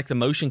didn't like the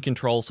motion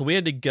control. So we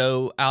had to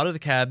go out of the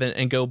cabin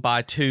and go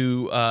buy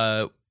two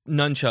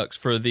nunchucks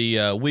for the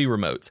Wii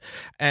remotes.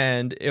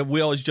 And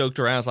we always joked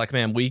around. It's like,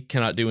 man, we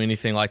cannot do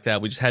anything like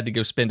that. We just had to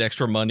go spend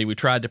extra money. We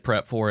tried to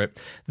prep for it.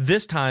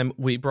 This time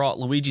we brought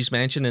Luigi's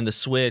Mansion and the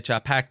Switch. I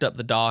packed up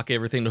the dock,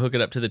 everything to hook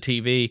it up to the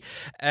TV.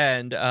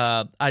 And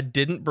I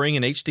didn't bring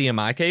an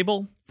HDMI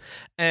cable.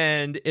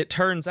 And it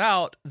turns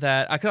out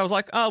that I was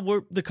like,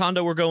 the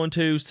condo we're going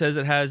to says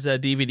it has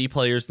DVD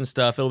players and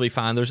stuff. It'll be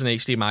fine. There's an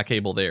HDMI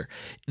cable there.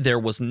 There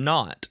was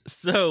not.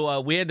 So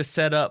we had to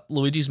set up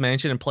Luigi's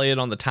Mansion and play it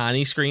on the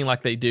tiny screen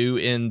like they do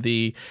in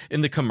the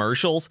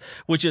commercials,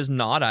 which is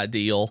not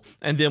ideal.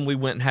 And then we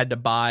went and had to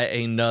buy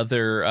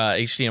another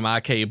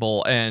HDMI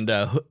cable and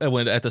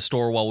went at the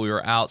store while we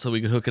were out so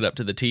we could hook it up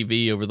to the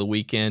TV over the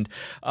weekend.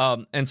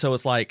 And so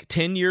it's like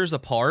 10 years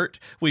apart.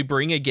 We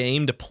bring a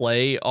game to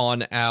play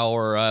on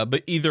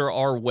but either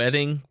our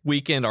wedding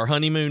weekend, our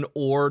honeymoon,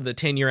 or the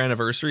 10-year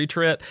anniversary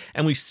trip,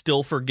 and we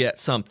still forget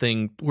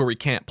something where we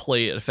can't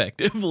play it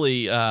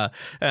effectively.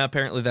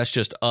 Apparently that's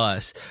just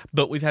us,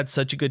 but we've had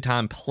such a good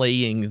time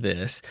playing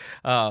this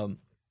that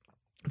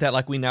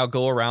like we now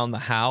go around the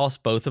house,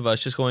 both of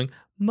us just going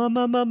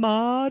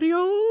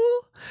Mario,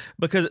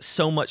 because it's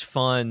so much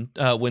fun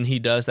when he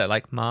does that,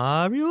 like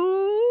Mario.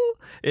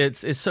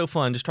 It's so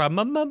fun. Just try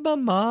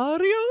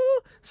Mario.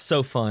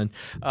 So fun.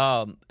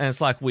 And it's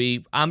like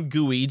I'm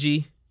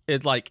Gooigi.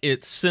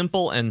 It's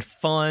simple and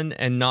fun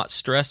and not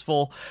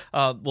stressful.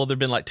 Well, there've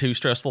been like 2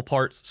 stressful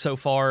parts so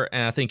far,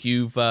 and I think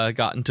you've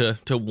gotten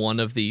to one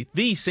of the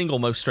single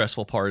most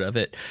stressful part of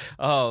it.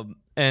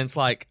 And it's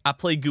like I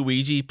play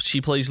Gooigi,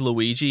 she plays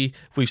Luigi.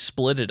 We've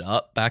split it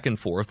up back and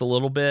forth a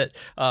little bit.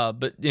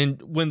 But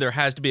when there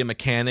has to be a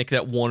mechanic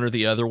that one or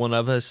the other one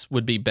of us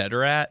would be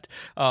better at.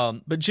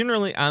 But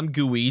generally, I'm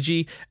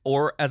Gooigi,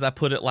 or as I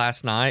put it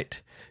last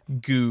night,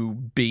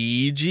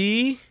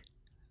 Goobiji.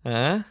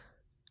 I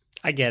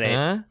get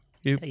it.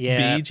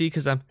 Yeah. BG,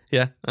 because I'm,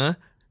 yeah.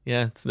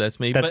 Yeah, that's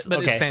me. But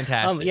okay. It's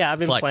fantastic. Yeah, I've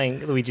been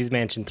playing Luigi's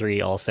Mansion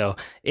 3 also.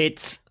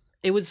 It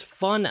was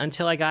fun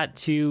until I got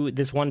to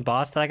this one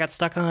boss that I got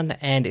stuck on,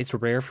 and it's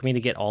rare for me to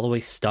get all the way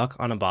stuck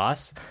on a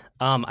boss.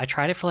 I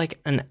tried it for like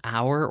an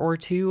hour or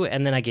two,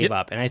 and then I gave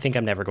up, and I think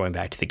I'm never going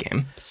back to the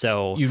game.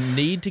 So you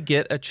need to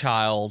get a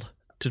child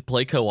to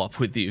play co-op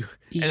with you.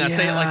 And I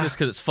say it like this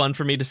because it's fun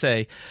for me to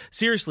say.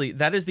 Seriously,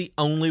 that is the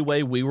only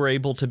way we were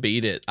able to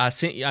beat it.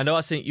 I know I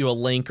sent you a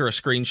link or a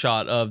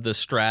screenshot of the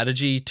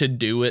strategy to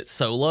do it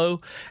solo,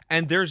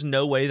 and there's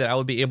no way that I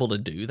would be able to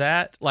do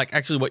that. Like,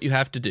 actually, what you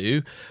have to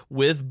do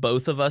with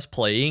both of us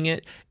playing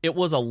it, it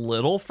was a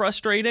little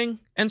frustrating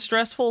and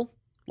stressful.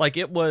 Like,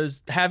 it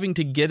was having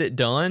to get it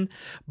done,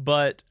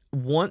 but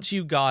once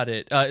you got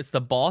it, it's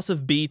the boss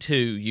of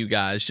B2, you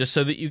guys, just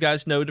so that you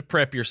guys know to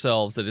prep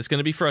yourselves that it's going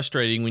to be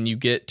frustrating when you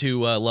get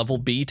to level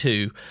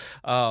B2.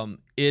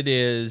 It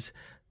is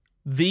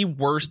the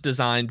worst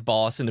designed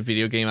boss in a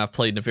video game I've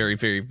played in a very,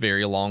 very,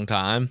 very long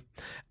time.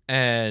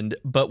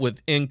 But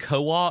within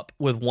co-op,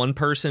 with one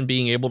person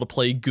being able to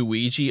play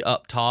Gooigi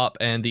up top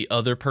and the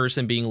other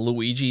person being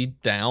Luigi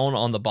down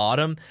on the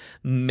bottom,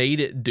 made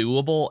it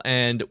doable,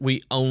 and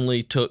we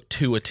only took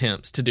 2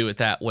 attempts to do it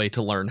that way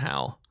to learn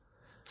how.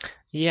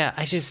 Yeah,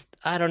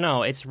 I don't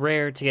know. It's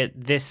rare to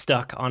get this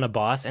stuck on a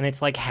boss, and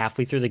it's like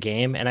halfway through the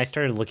game, and I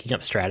started looking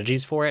up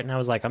strategies for it, and I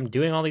was like, I'm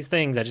doing all these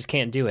things, I just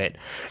can't do it.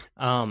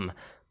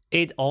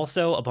 It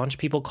also, a bunch of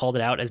people called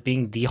it out as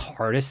being the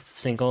hardest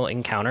single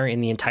encounter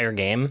in the entire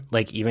game,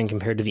 like even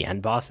compared to the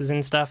end bosses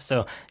and stuff.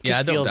 So it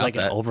just feels like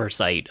an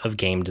oversight of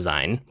game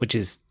design, which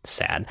is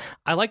sad.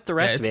 I liked the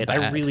rest of it.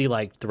 Bad. I really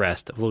liked the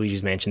rest of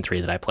Luigi's Mansion 3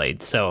 that I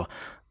played. So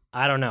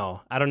I don't know.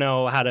 I don't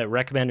know how to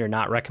recommend or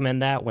not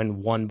recommend that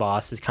when one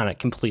boss is kind of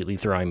completely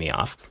throwing me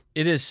off.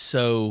 It is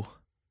so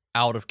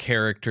out of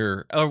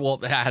character, or well,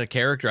 out of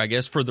character, I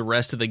guess, for the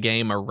rest of the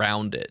game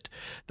around it,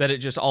 that it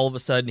just all of a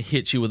sudden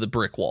hits you with a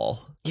brick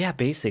wall. Yeah,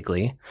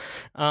 basically.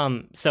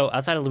 So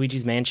outside of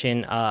Luigi's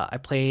Mansion, I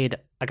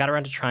got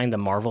around to trying the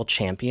Marvel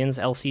Champions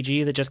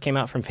LCG that just came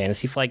out from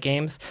Fantasy Flight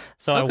Games.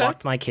 So I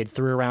walked my kids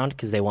through around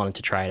because they wanted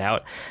to try it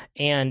out.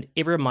 And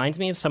it reminds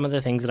me of some of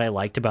the things that I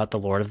liked about the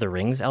Lord of the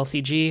Rings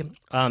LCG,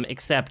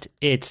 except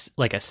it's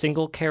like a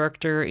single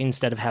character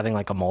instead of having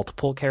like a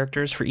multiple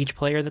characters for each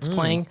player that's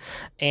playing.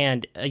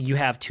 And you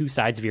have 2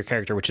 sides of your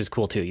character, which is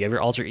cool too. You have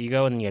your alter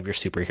ego and then you have your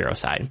superhero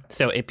side.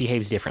 So it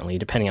behaves differently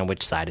depending on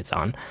which side it's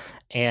on.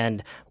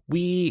 And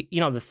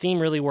the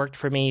theme really worked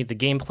for me. The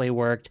gameplay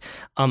worked.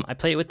 I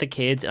play it with the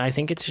kids, and I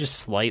think it's just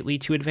slightly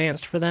too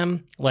advanced for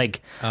them.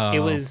 Like,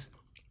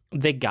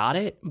 they got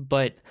it,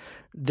 but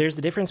there's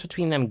a difference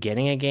between them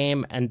getting a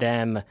game and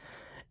them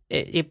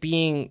it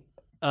being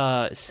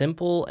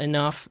simple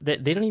enough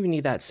that they don't even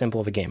need that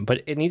simple of a game,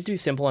 but it needs to be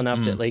simple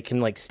enough that they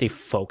can like stay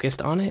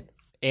focused on it.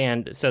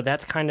 And so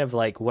that's kind of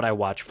like what I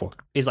watch for,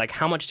 is like,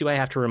 how much do I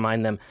have to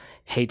remind them,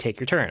 hey, take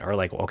your turn, or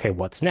like, okay,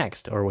 what's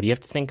next, or what do you have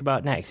to think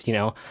about next,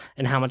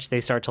 and how much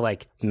they start to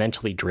like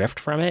mentally drift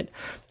from it.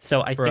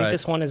 So I think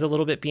this one is a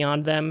little bit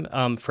beyond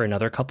them for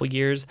another couple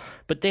years,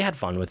 but they had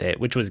fun with it,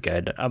 which was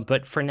good.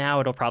 But for now,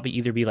 it'll probably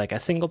either be like a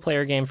single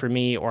player game for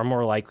me, or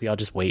more likely I'll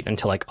just wait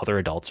until like other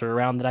adults are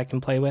around that I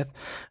can play with.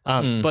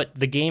 But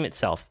the game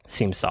itself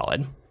seems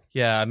solid.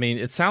 Yeah, I mean,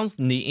 it sounds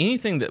neat.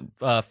 Anything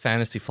that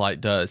Fantasy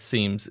Flight does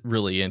seems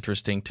really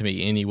interesting to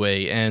me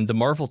anyway. And the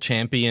Marvel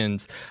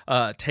Champions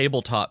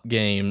tabletop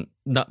game,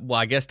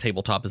 I guess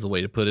tabletop is the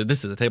way to put it.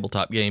 This is a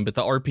tabletop game, but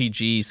the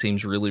RPG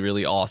seems really,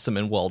 really awesome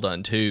and well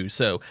done too.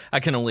 So I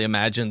can only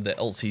imagine the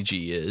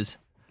LCG is.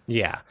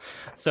 Yeah.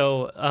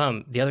 So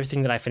the other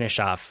thing that I finished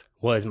off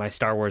was my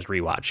Star Wars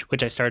rewatch,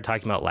 which I started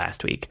talking about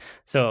last week.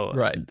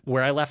 So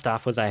where I left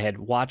off was I had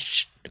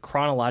watched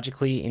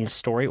chronologically in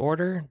story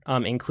order,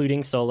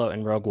 including Solo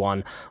and Rogue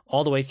One,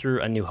 all the way through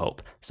A New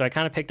Hope. So I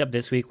kind of picked up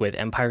this week with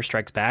Empire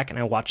Strikes Back, and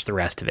I watched the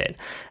rest of it.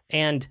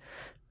 And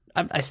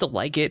I still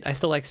like it. I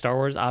still like Star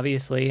Wars,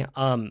 obviously.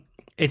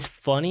 It's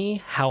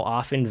funny how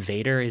often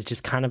Vader is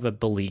just kind of a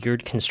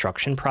beleaguered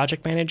construction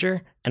project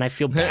manager, and I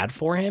feel bad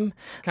for him.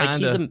 Kinda.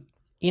 Like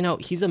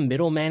he's a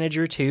middle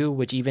manager too,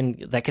 which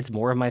even that gets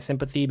more of my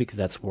sympathy because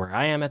that's where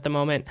I am at the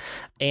moment.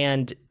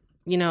 And,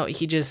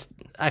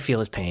 I feel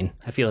his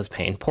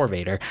pain. Poor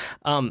Vader.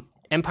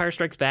 Empire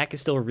Strikes Back is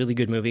still a really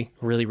good movie.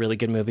 Really, really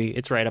good movie.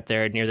 It's right up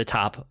there near the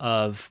top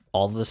of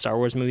all of the Star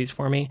Wars movies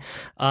for me.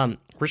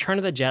 Return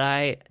of the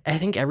Jedi, I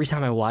think every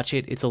time I watch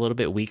it, it's a little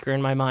bit weaker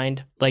in my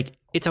mind. Like,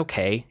 it's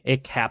okay.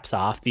 It caps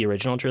off the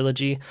original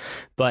trilogy,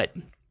 but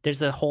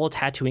there's a whole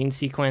Tatooine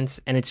sequence,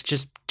 and it's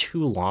just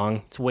too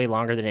long. It's way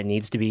longer than it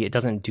needs to be. It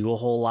doesn't do a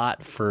whole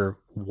lot for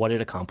what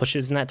it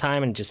accomplishes in that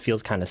time, and it just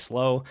feels kind of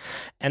slow.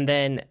 And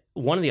then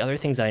one of the other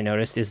things that I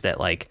noticed is that,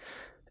 like,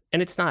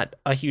 and it's not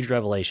a huge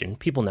revelation,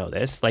 people know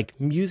this, like,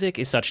 music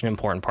is such an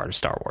important part of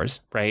Star Wars,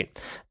 right?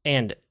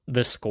 And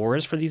the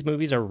scores for these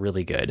movies are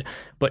really good,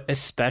 but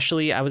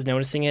especially I was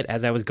noticing it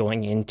as I was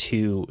going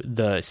into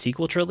the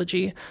sequel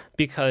trilogy,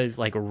 because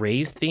like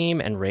Rey's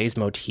theme and Rey's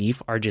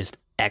motif are just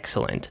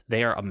excellent.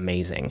 They are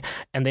amazing.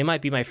 And they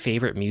might be my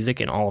favorite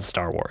music in all of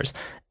Star Wars.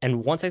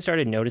 And once I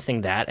started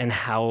noticing that and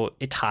how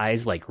it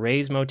ties like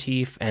Rey's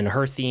motif and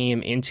her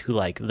theme into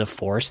like the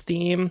Force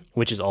theme,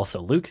 which is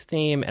also Luke's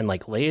theme, and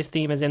like Leia's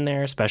theme is in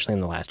there, especially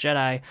in The Last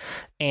Jedi.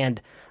 And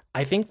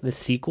I think the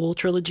sequel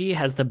trilogy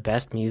has the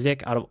best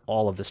music out of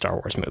all of the Star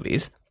Wars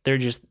movies.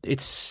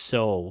 It's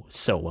so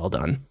well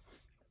done.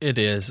 It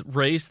is.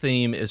 Rey's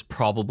theme is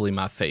probably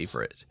my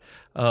favorite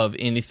of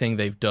anything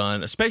they've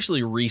done,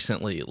 especially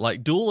recently.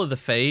 Like Duel of the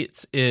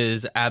Fates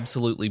is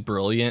absolutely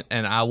brilliant,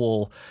 and I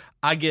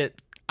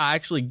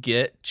actually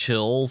get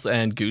chills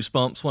and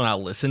goosebumps when I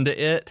listen to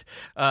it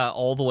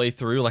all the way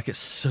through. Like, it's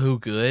so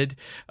good.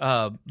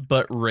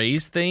 But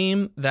Rey's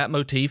theme, that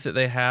motif that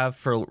they have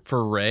for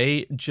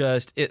Rey,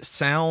 it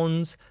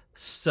sounds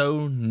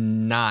so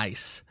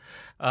nice.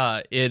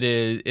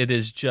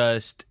 It's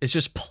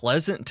just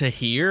pleasant to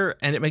hear,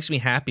 and it makes me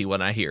happy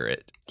when I hear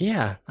it.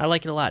 Yeah, I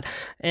like it a lot.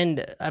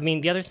 And I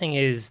mean, the other thing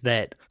is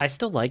that I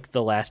still like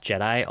The Last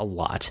Jedi a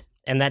lot,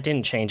 and that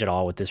didn't change at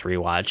all with this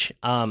rewatch.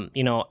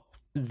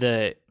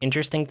 The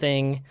interesting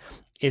thing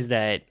is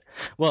that,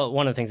 well,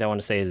 one of the things I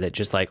want to say is that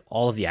just like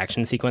all of the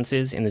action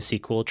sequences in the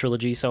sequel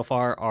trilogy so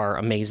far are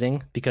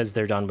amazing because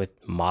they're done with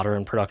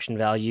modern production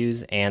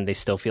values and they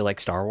still feel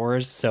like Star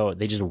Wars. So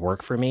they just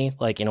work for me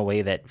like in a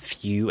way that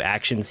few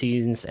action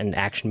scenes and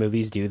action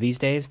movies do these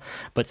days.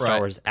 But Star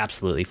Wars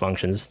absolutely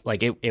functions.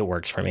 Like it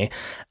works for me.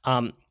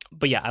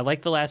 But yeah, I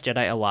like The Last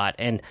Jedi a lot.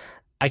 And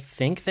I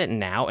think that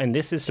now, and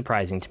this is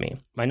surprising to me,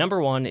 my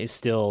number one is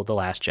still The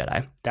Last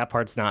Jedi. That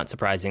part's not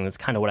surprising. That's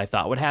kind of what I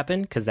thought would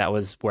happen because that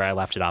was where I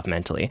left it off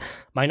mentally.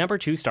 My number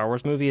two Star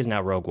Wars movie is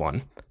now Rogue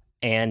One.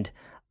 And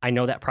I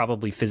know that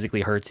probably physically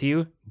hurts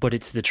you, but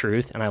it's the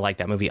truth. And I like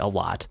that movie a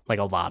lot, like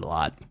a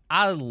lot.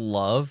 I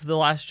love The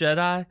Last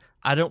Jedi.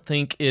 I don't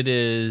think it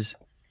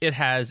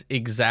has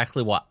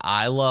exactly what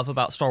I love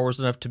about Star Wars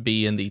enough to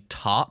be in the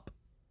top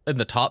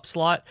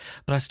slot,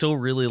 but I still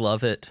really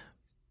love it.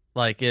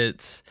 Like,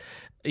 it's...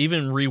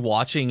 Even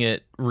rewatching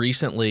it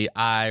recently,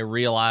 I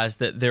realized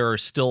that there are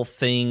still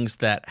things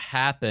that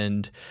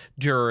happened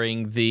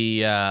during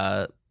the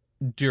part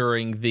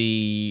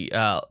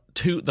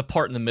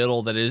in the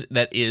middle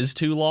that is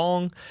too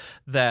long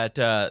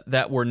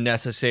that were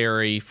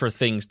necessary for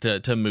things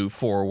to move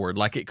forward.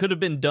 Like, it could have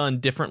been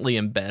done differently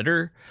and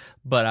better,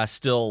 but I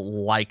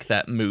still like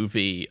that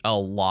movie a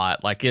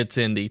lot. Like, it's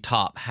in the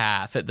top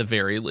half at the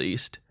very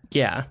least.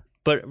 Yeah.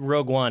 But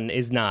Rogue One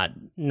is not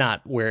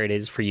where it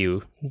is for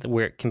you,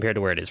 compared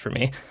to where it is for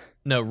me.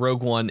 No,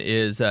 Rogue One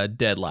is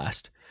dead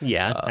last.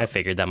 Yeah, I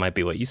figured that might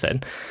be what you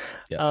said.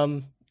 Yeah.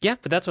 Yeah,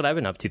 but that's what I've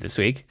been up to this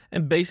week.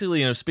 And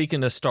basically,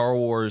 speaking of Star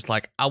Wars,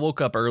 like, I woke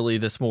up early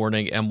this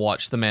morning and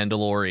watched The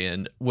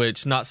Mandalorian,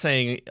 which, not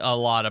saying a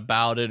lot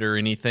about it or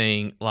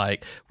anything,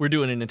 like, we're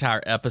doing an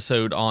entire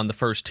episode on the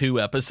first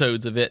 2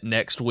 episodes of it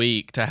next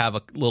week to have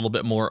a little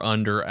bit more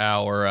under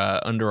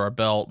our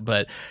belt,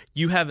 but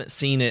you haven't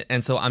seen it,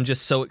 and so I'm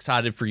just so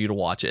excited for you to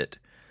watch it.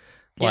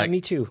 Yeah,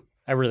 me too.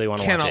 I really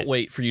want to watch it. Cannot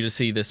wait for you to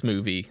see this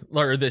movie,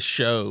 or this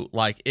show.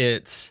 Like,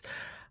 it's...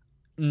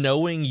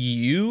 Knowing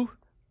you...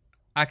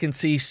 I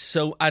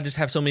just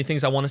have so many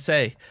things I want to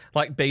say.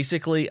 Like,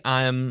 basically,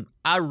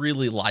 I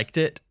really liked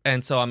it,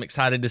 and so I'm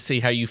excited to see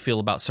how you feel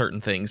about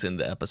certain things in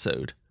the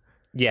episode.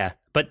 Yeah,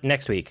 but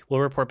next week. We'll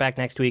report back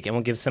next week, and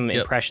we'll give some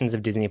impressions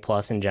of Disney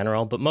Plus in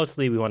general, but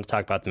mostly we want to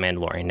talk about The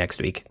Mandalorian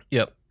next week.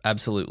 Yep,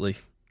 absolutely.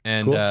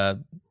 And cool.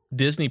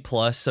 Disney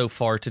Plus, so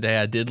far today,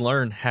 I did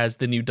learn, has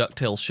the new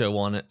DuckTales show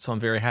on it, so I'm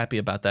very happy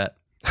about that.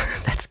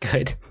 That's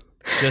good.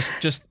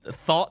 Just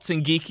thoughts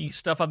and geeky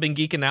stuff I've been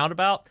geeking out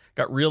about.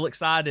 Got real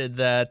excited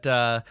that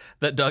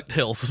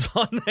DuckTales was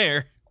on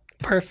there.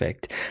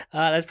 Perfect.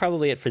 That's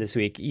probably it for this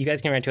week. You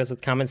guys can write to us with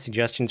comments,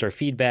 suggestions, or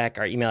feedback.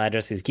 Our email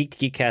address is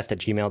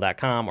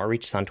geek2geekcast@gmail.com, or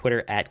reach us on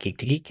Twitter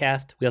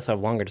 @geek2geekcast. We also have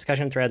longer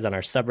discussion threads on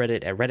our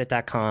subreddit at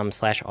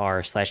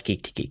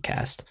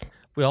reddit.com/r/geek2geekcast.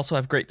 We also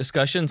have great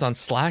discussions on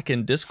Slack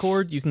and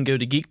Discord. You can go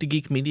to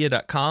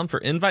geek2geekmedia.com for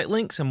invite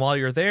links, and while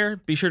you're there,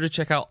 be sure to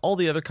check out all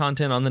the other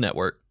content on the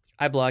network.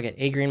 I blog at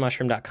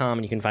agreenmushroom.com,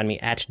 and you can find me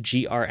at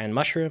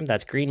grnmushroom.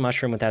 That's green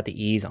mushroom without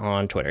the E's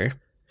on Twitter.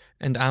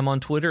 And I'm on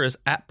Twitter as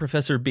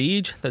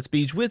 @ProfessorBeej. That's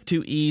Beej with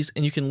 2 E's,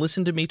 and you can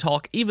listen to me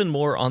talk even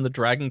more on the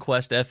Dragon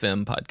Quest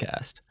FM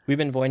podcast. We've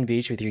been Void and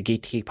Beej with your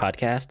Geek to Geek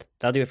podcast.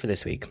 That'll do it for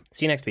this week.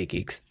 See you next week,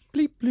 geeks.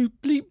 Bleep, bloop,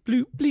 bleep,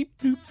 bloop, bleep,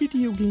 bloop,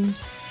 video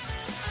games.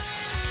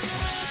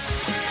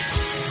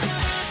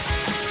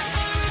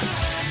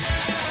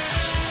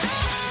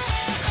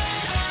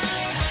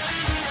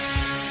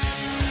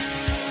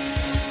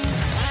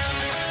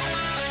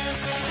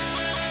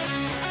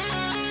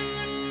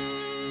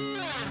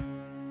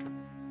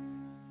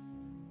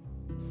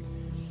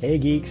 Hey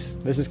geeks,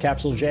 this is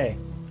Capsule J.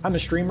 I'm a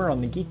streamer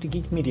on the Geek to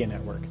Geek Media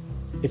Network.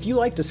 If you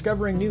like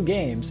discovering new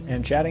games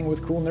and chatting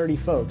with cool nerdy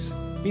folks,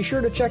 be sure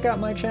to check out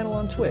my channel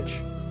on Twitch.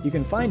 You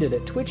can find it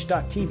at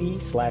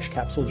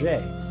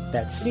twitch.tv/CapsuleJ.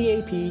 That's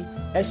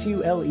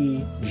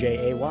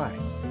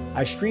CapsuleJay.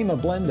 I stream a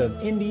blend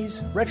of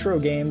indies, retro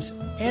games,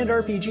 and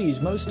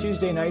RPGs most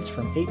Tuesday nights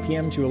from 8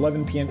 p.m. to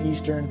 11 p.m.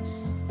 Eastern,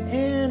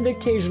 and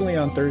occasionally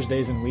on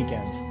Thursdays and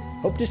weekends.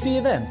 Hope to see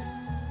you then.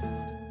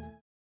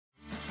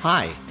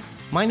 Hi,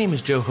 my name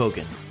is Joe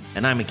Hogan,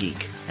 and I'm a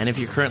geek. And if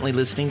you're currently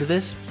listening to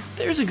this,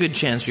 there's a good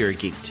chance you're a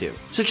geek too.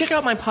 So check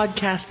out my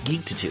podcast,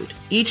 Geektitude.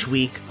 Each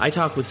week, I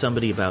talk with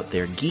somebody about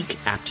their geek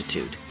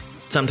aptitude.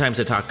 Sometimes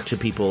I talk to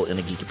people in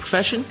a geeky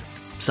profession.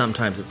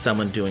 Sometimes it's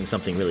someone doing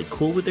something really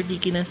cool with their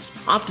geekiness.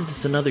 Often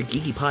it's another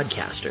geeky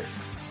podcaster.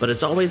 But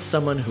it's always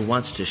someone who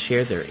wants to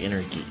share their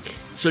inner geek.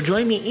 So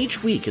join me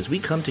each week as we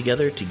come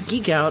together to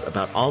geek out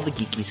about all the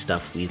geeky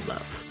stuff we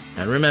love.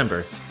 And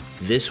remember,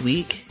 this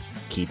week,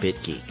 keep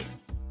it geek.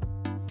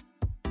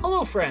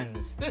 Hello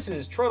friends, this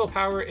is Troidal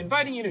Power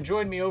inviting you to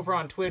join me over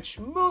on Twitch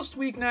most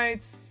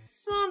weeknights,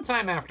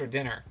 sometime after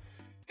dinner.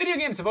 Video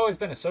games have always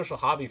been a social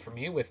hobby for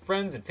me, with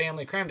friends and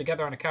family crammed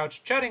together on a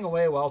couch chatting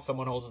away while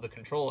someone holds the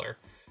controller.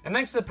 And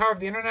thanks to the power of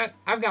the internet,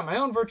 I've got my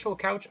own virtual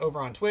couch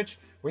over on Twitch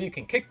where you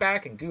can kick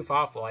back and goof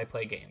off while I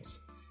play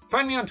games.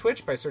 Find me on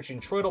Twitch by searching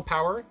Troidal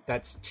Power,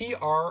 that's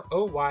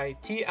TROYTLE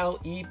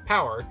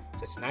Power,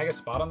 to snag a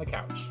spot on the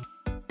couch.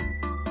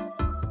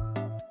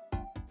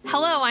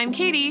 Hello, I'm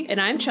Katie.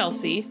 And I'm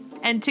Chelsea.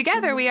 And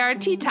together we are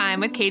Tea Time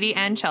with Katie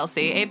and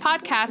Chelsea, a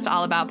podcast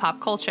all about pop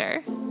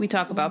culture. We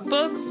talk about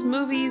books,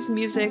 movies,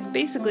 music,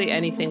 basically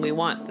anything we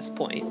want at this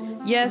point.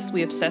 Yes,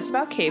 we obsess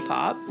about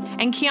K-pop.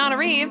 And Keanu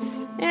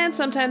Reeves. And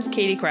sometimes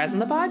Katie cries on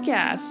the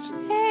podcast.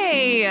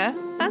 Hey,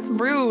 that's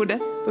rude.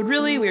 But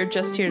really, we're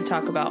just here to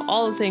talk about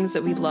all the things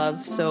that we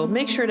love, so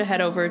make sure to head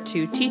over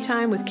to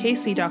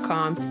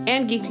teatimewithkc.com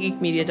and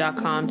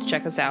geek2geekmedia.com to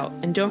check us out.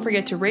 And don't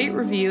forget to rate,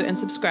 review, and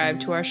subscribe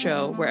to our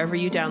show wherever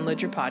you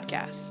download your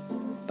podcasts.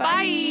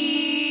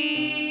 Bye!